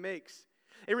refrain that he makes.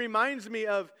 It reminds me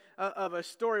of a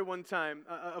story one time,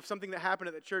 of something that happened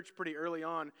at the church pretty early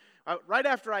on. Right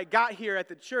after I got here at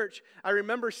the church, I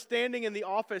remember standing in the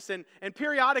office, and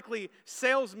periodically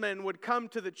salesmen would come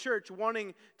to the church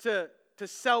wanting to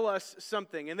sell us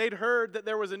something. And they'd heard that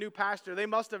there was a new pastor. They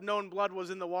must have known blood was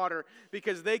in the water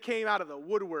because they came out of the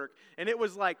woodwork. And it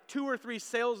was like 2 or 3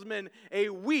 salesmen a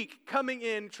week coming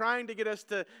in trying to get us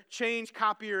to change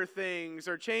copier things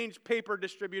or change paper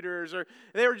distributors. Or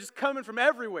they were just coming from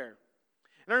everywhere.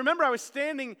 And I remember I was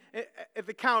standing at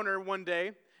the counter one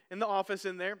day in the office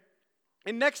in there.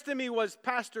 And next to me was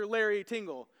Pastor Larry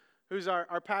Tingle, who's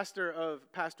our pastor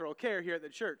of pastoral care here at the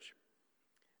church.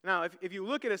 Now, if you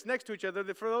look at us next to each other,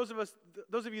 for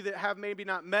those of you that have maybe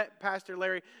not met Pastor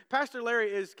Larry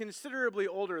is considerably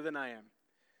older than I am.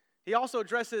 He also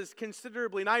dresses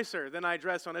considerably nicer than I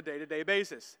dress on a day-to-day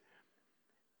basis.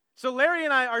 So Larry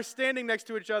and I are standing next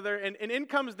to each other, and in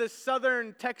comes this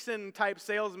Southern Texan-type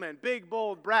salesman, big,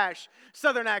 bold, brash,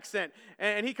 Southern accent.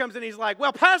 And he comes in, he's like,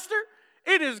 well, Pastor,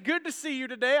 it is good to see you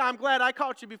today. I'm glad I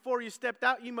caught you before you stepped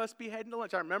out. You must be heading to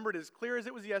lunch. I remember it as clear as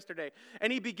it was yesterday.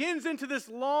 And he begins into this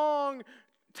long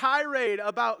tirade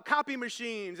about copy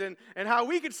machines and how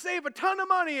we could save a ton of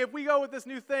money if we go with this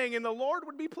new thing, and the Lord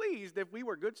would be pleased if we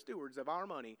were good stewards of our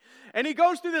money. And he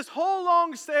goes through this whole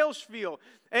long sales spiel,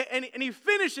 and he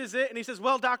finishes it, and he says,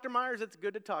 well, Dr. Myers, it's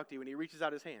good to talk to you. And he reaches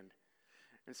out his hand.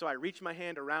 And so I reach my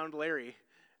hand around Larry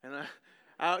and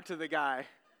out to the guy.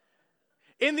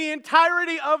 In the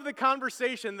entirety of the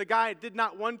conversation, the guy did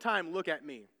not one time look at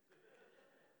me.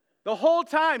 The whole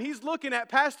time, he's looking at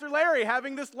Pastor Larry,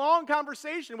 having this long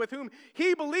conversation with whom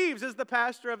he believes is the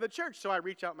pastor of the church. So I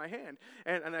reach out my hand,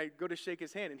 and I go to shake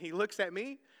his hand, and he looks at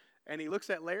me, and he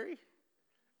looks at Larry,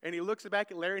 and he looks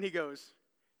back at Larry, and he goes,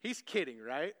 he's kidding,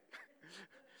 right?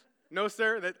 No,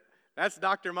 sir, that's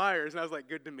Dr. Myers. And I was like,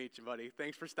 good to meet you, buddy.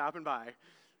 Thanks for stopping by.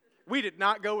 We did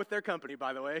not go with their company,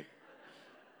 by the way.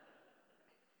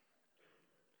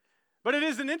 But it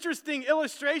is an interesting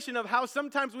illustration of how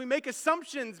sometimes we make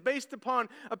assumptions based upon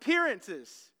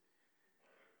appearances.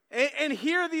 And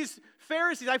here these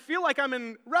Pharisees, I feel like I'm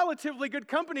in relatively good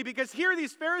company because here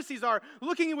these Pharisees are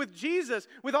looking with Jesus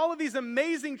with all of these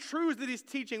amazing truths that he's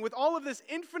teaching, with all of this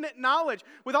infinite knowledge,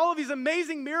 with all of these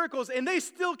amazing miracles, and they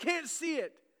still can't see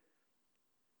it.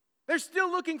 They're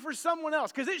still looking for someone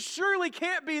else because it surely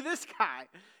can't be this guy.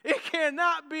 It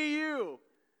cannot be you.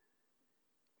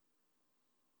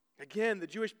 Again, the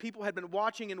Jewish people had been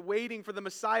watching and waiting for the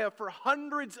Messiah for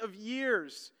hundreds of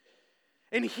years.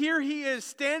 And here he is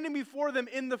standing before them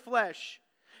in the flesh,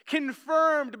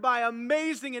 confirmed by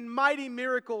amazing and mighty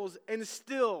miracles, and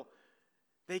still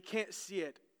they can't see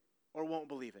it or won't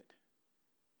believe it.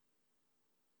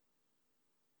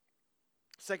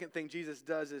 Second thing Jesus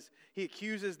does is he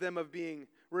accuses them of being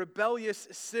rebellious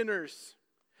sinners,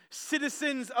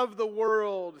 citizens of the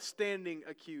world standing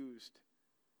accused.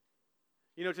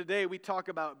 You know, today we talk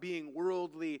about being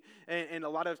worldly, and a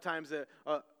lot of times a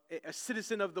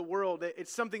citizen of the world.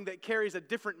 It's something that carries a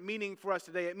different meaning for us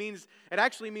today. It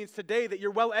actually means today that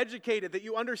you're well educated, that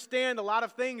you understand a lot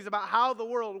of things about how the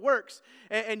world works,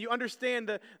 and you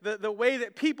understand the way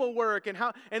that people work,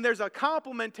 and there's a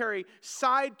complementary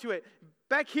side to it.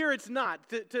 Back here, it's not.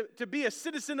 To be a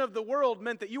citizen of the world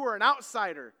meant that you were an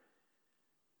outsider.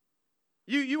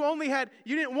 You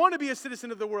didn't want to be a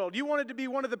citizen of the world. You wanted to be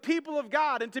one of the people of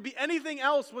God, and to be anything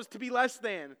else was to be less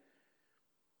than.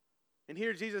 And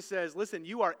here Jesus says, listen,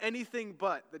 you are anything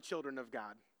but the children of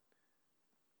God.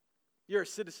 You're a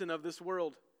citizen of this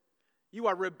world. You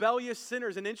are rebellious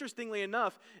sinners. And interestingly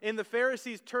enough, in the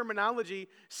Pharisees' terminology,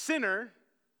 sinner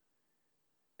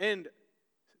and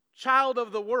child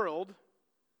of the world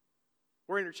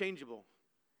were interchangeable.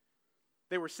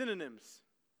 They were synonyms.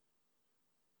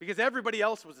 Because everybody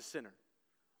else was a sinner.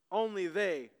 Only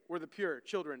they were the pure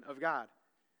children of God.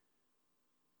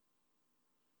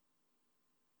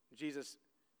 Jesus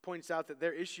points out that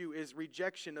their issue is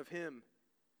rejection of him.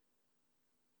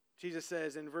 Jesus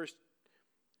says in verse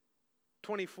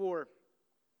 24,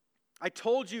 I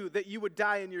told you that you would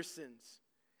die in your sins.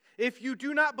 If you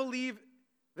do not believe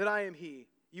that I am he,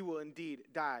 you will indeed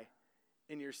die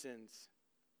in your sins.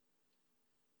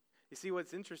 You see,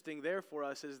 what's interesting there for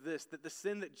us is this, that the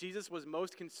sin that Jesus was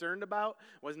most concerned about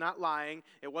was not lying,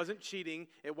 it wasn't cheating,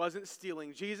 it wasn't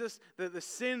stealing. The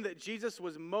sin that Jesus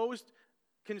was most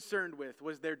concerned with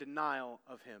was their denial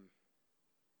of him.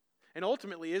 And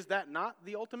ultimately, is that not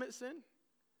the ultimate sin?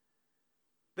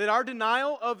 That our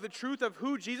denial of the truth of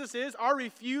who Jesus is, our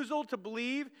refusal to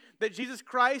believe that Jesus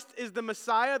Christ is the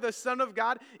Messiah, the Son of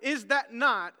God, is that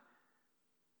not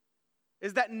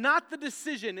the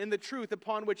decision in the truth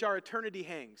upon which our eternity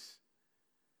hangs?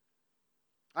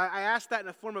 I asked that in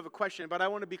the form of a question, but I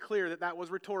want to be clear that that was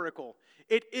rhetorical.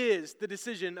 It is the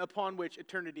decision upon which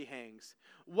eternity hangs.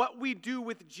 What we do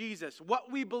with Jesus,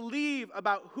 what we believe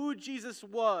about who Jesus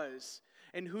was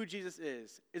and who Jesus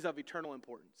is of eternal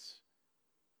importance.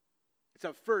 It's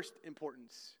of first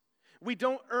importance. We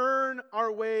don't earn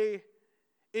our way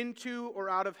into or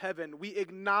out of heaven. We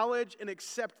acknowledge and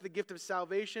accept the gift of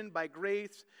salvation by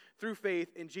grace through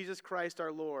faith in Jesus Christ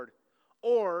our Lord,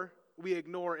 or we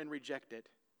ignore and reject it.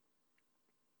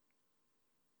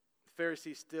 The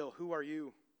Pharisees still, who are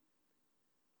you?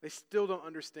 They still don't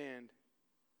understand.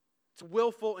 It's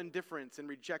willful indifference and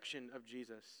rejection of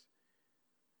Jesus.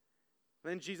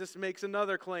 Then Jesus makes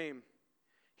another claim.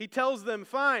 He tells them,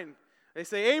 fine. They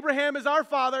say, Abraham is our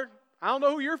father. I don't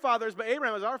know who your father is, but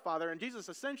Abraham is our father. And Jesus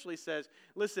essentially says,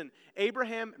 listen,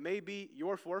 Abraham may be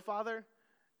your forefather,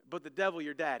 but the devil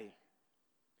your daddy.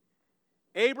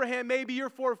 Abraham may be your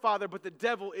forefather, but the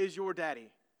devil is your daddy.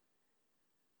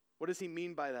 What does he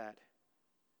mean by that?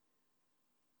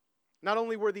 Not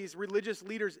only were these religious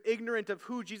leaders ignorant of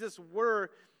who Jesus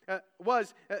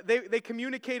was, they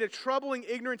communicate a troubling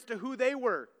ignorance to who they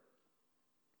were.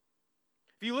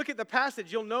 If you look at the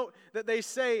passage, you'll note that they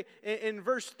say in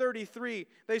verse 33,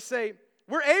 they say,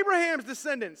 we're Abraham's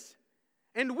descendants,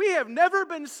 and we have never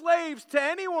been slaves to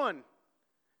anyone.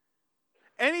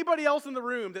 Anybody else in the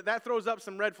room that throws up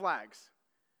some red flags?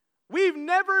 We've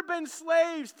never been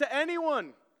slaves to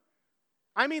anyone.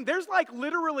 I mean, there's like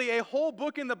literally a whole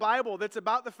book in the Bible that's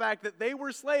about the fact that they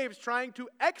were slaves trying to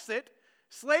exit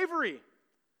slavery,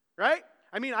 right?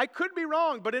 I mean, I could be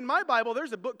wrong, but in my Bible,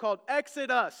 there's a book called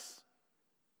Exodus.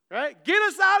 Right? Get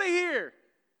us out of here.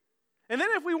 And then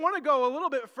if we want to go a little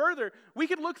bit further, we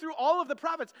could look through all of the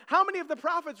prophets. How many of the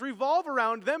prophets revolve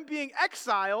around them being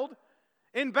exiled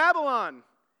in Babylon,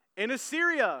 in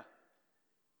Assyria,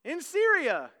 in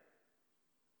Syria,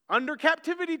 under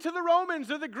captivity to the Romans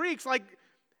or the Greeks? Like,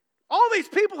 all these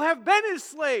people have been as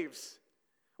slaves.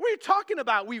 What are you talking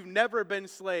about? We've never been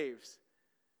slaves.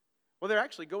 Well, they're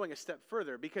actually going a step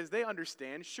further because they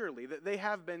understand, surely, that they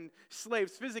have been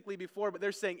slaves physically before, but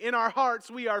they're saying, in our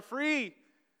hearts, we are free.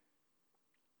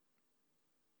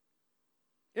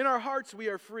 In our hearts, we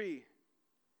are free.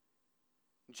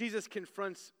 Jesus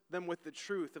confronts them with the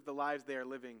truth of the lives they are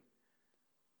living.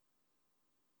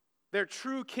 Their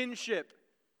true kinship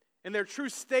and their true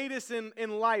status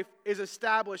in life is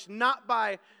established not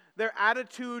by their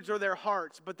attitudes or their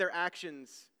hearts, but their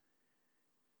actions.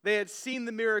 They had seen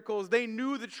the miracles. They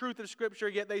knew the truth of Scripture,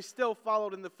 yet they still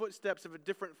followed in the footsteps of a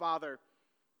different father,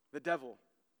 the devil.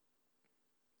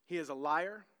 He is a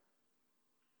liar.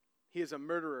 He is a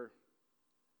murderer.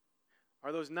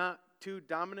 Are those not two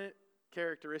dominant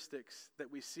characteristics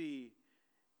that we see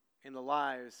in the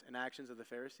lives and actions of the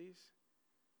Pharisees?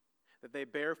 That they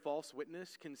bear false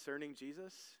witness concerning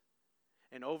Jesus,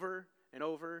 and over and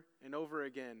over and over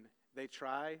again, they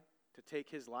try to take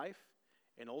his life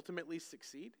and ultimately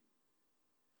succeed?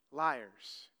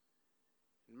 Liars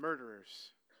and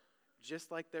murderers,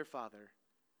 just like their father,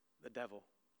 the devil.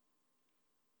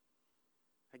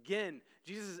 Again,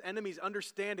 Jesus' enemies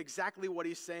understand exactly what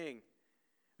he's saying.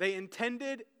 They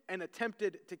intended and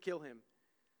attempted to kill him.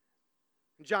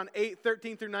 In John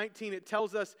 8:13 through 19, it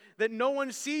tells us that no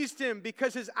one seized him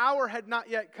because his hour had not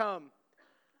yet come.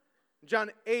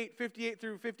 John 8:58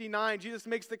 through 59, Jesus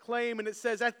makes the claim, and it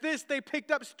says, at this they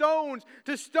picked up stones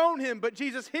to stone him, but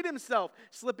Jesus hid himself,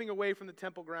 slipping away from the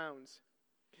temple grounds.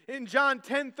 In John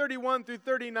 10:31 through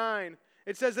 39,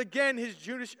 it says, again, his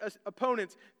Jewish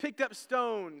opponents picked up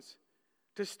stones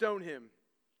to stone him.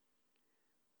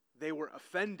 They were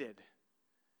offended,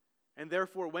 and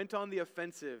therefore went on the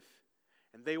offensive,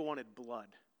 and they wanted blood.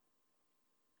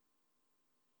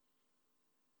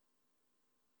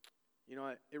 You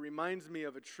know, it reminds me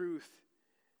of a truth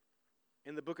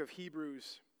in the book of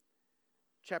Hebrews,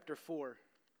 chapter 4.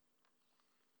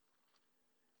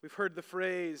 We've heard the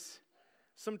phrase,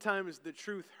 sometimes the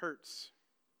truth hurts.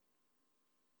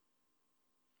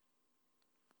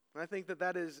 And I think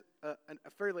that is a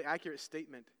fairly accurate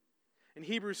statement. In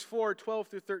Hebrews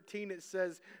 4:12-13, it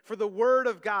says, "For the word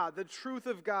of God, the truth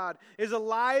of God, is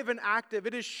alive and active.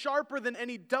 It is sharper than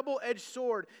any double-edged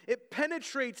sword. It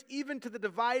penetrates even to the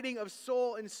dividing of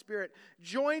soul and spirit,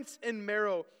 joints and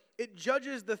marrow. It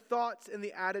judges the thoughts and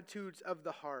the attitudes of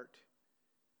the heart."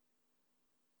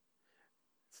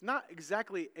 It's not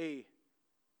exactly a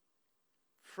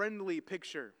friendly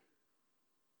picture.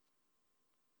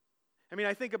 I mean,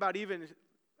 I think about even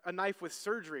a knife with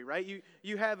surgery, right?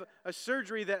 You have a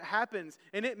surgery that happens,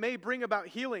 and it may bring about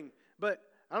healing, but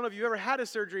I don't know if you've ever had a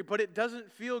surgery, but it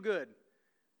doesn't feel good.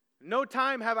 No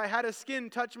time have I had a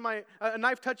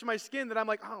knife touch my skin that I'm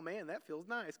like, oh man, that feels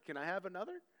nice. Can I have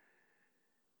another?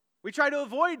 We try to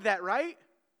avoid that, right?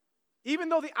 Even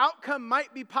though the outcome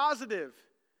might be positive,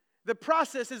 the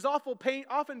process is often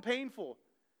painful.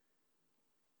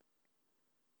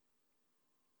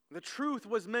 The truth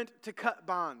was meant to cut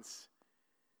bonds.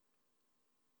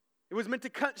 It was meant to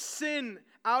cut sin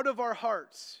out of our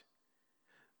hearts.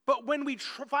 But when we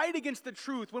fight against the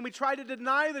truth, when we try to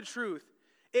deny the truth,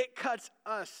 it cuts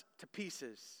us to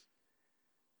pieces.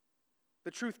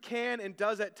 The truth can and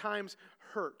does at times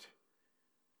hurt.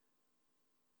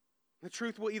 The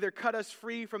truth will either cut us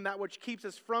free from that which keeps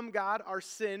us from God, our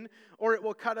sin, or it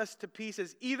will cut us to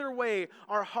pieces. Either way,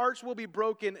 our hearts will be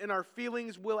broken and our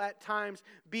feelings will at times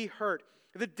be hurt.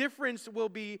 The difference will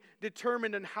be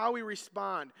determined in how we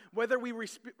respond, whether we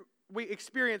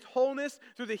experience wholeness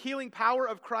through the healing power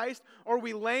of Christ, or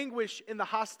we languish in the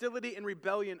hostility and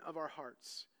rebellion of our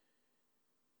hearts.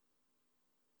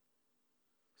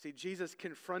 See, Jesus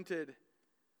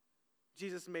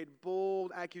made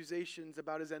bold accusations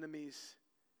about his enemies.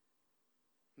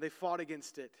 They fought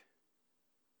against it,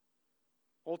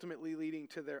 ultimately leading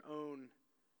to their own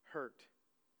hurt.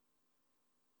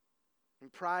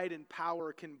 And pride and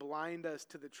power can blind us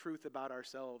to the truth about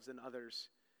ourselves and others.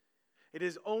 It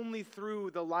is only through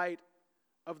the light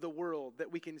of the world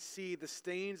that we can see the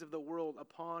stains of the world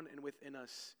upon and within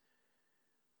us,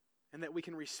 and that we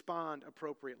can respond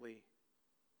appropriately.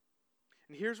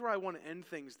 And here's where I want to end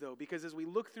things, though, because as we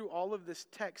look through all of this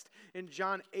text in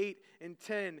John 8 and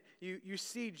 10, you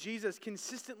see Jesus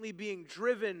consistently being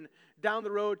driven down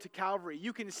the road to Calvary.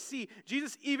 You can see,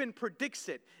 Jesus even predicts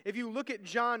it. If you look at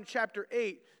John chapter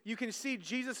 8, you can see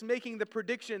Jesus making the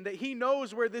prediction that he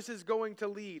knows where this is going to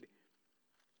lead.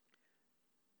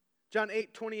 John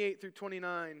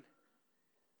 8:28-29,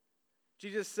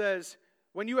 Jesus says,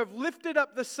 "When you have lifted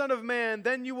up the Son of Man,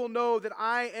 then you will know that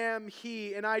I am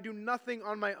He, and I do nothing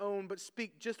on my own, but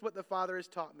speak just what the Father has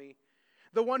taught me.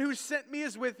 The one who sent me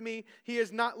is with me. He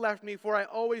has not left me, for I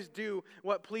always do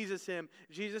what pleases Him."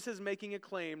 Jesus is making a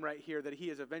claim right here that He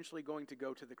is eventually going to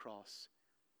go to the cross.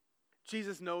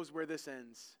 Jesus knows where this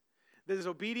ends. That His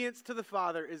obedience to the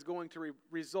Father is going to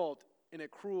result in a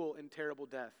cruel and terrible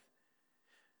death.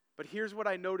 But here's what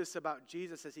I notice about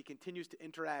Jesus as He continues to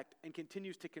interact and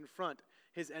continues to confront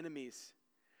His enemies.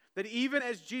 That even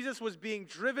as Jesus was being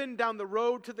driven down the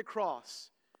road to the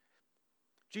cross,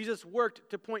 Jesus worked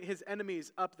to point His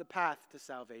enemies up the path to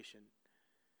salvation.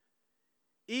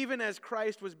 Even as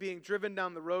Christ was being driven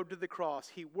down the road to the cross,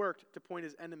 He worked to point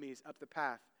His enemies up the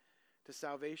path to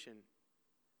salvation.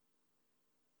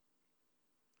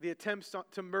 The attempts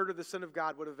to murder the Son of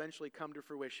God would eventually come to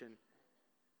fruition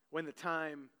when the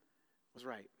time was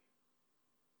right.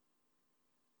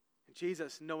 And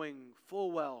Jesus, knowing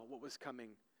full well what was coming,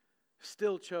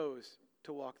 still chose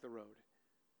to walk the road.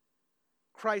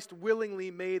 Christ willingly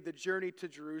made the journey to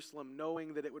Jerusalem,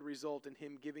 knowing that it would result in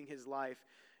Him giving His life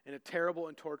in a terrible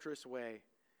and torturous way,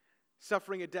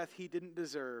 suffering a death He didn't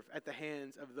deserve at the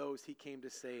hands of those He came to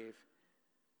save.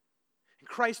 And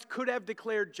Christ could have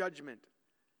declared judgment,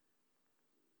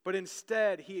 but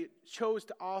instead He chose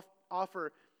to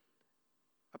offer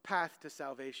a path to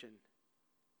salvation.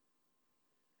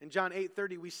 In John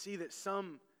 8:30, we see that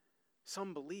some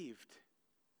believed.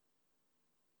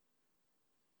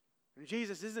 And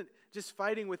Jesus isn't just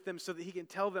fighting with them so that He can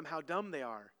tell them how dumb they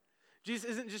are. Jesus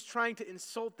isn't just trying to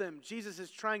insult them. Jesus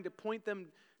is trying to point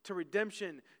them to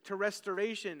redemption, to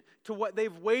restoration, to what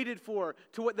they've waited for,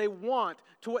 to what they want,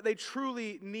 to what they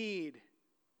truly need.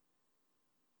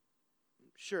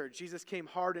 Sure, Jesus came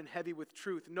hard and heavy with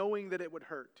truth, knowing that it would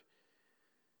hurt,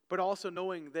 but also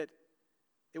knowing that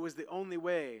it was the only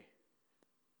way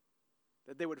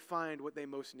that they would find what they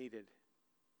most needed.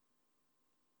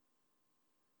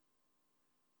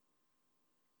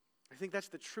 I think that's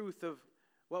the truth of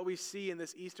what we see in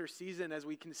this Easter season as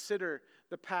we consider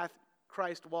the path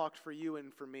Christ walked for you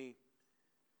and for me.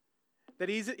 That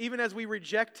even as we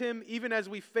reject Him, even as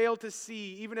we fail to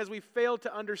see, even as we fail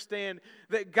to understand,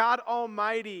 that God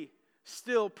Almighty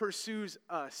still pursues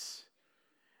us.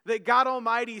 that God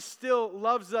Almighty still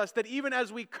loves us, that even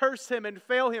as we curse Him and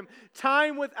fail Him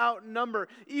time without number,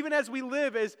 even as we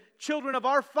live as children of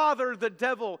our father, the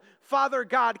devil, Father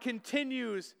God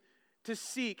continues to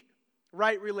seek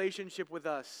right relationship with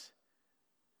us,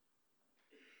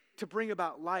 to bring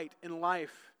about light and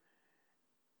life,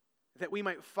 that we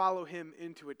might follow Him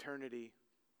into eternity.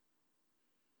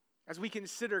 As we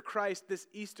consider Christ this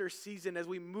Easter season, as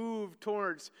we move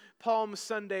towards Palm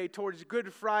Sunday, towards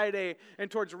Good Friday,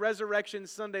 and towards Resurrection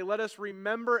Sunday, let us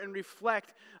remember and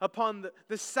reflect upon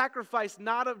the sacrifice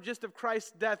not of just of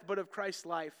Christ's death, but of Christ's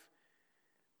life.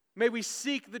 May we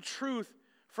seek the truth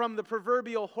from the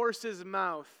proverbial horse's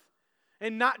mouth,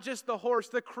 and not just the horse,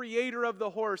 the creator of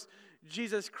the horse,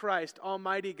 Jesus Christ,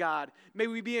 Almighty God. May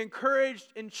we be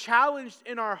encouraged and challenged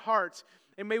in our hearts,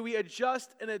 and may we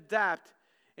adjust and adapt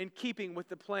in keeping with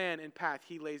the plan and path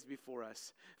He lays before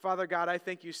us. Father God, I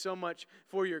thank You so much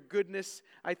for Your goodness.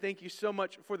 I thank You so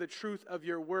much for the truth of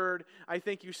Your word. I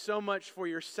thank You so much for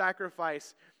Your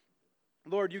sacrifice.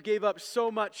 Lord, You gave up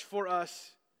so much for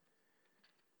us,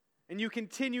 and You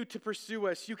continue to pursue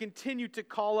us. You continue to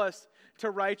call us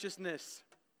to righteousness.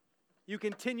 You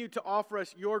continue to offer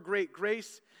us Your great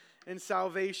grace and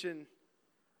salvation.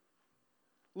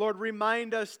 Lord,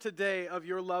 remind us today of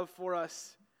Your love for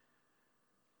us.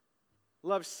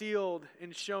 Love sealed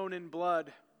and shown in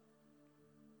blood.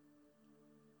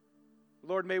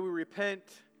 Lord, may we repent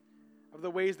of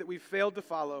the ways that we've failed to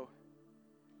follow.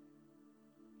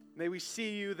 May we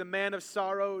see You, the man of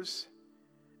sorrows,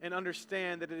 and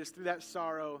understand that it is through that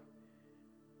sorrow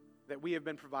that we have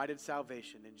been provided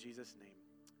salvation. In Jesus' name.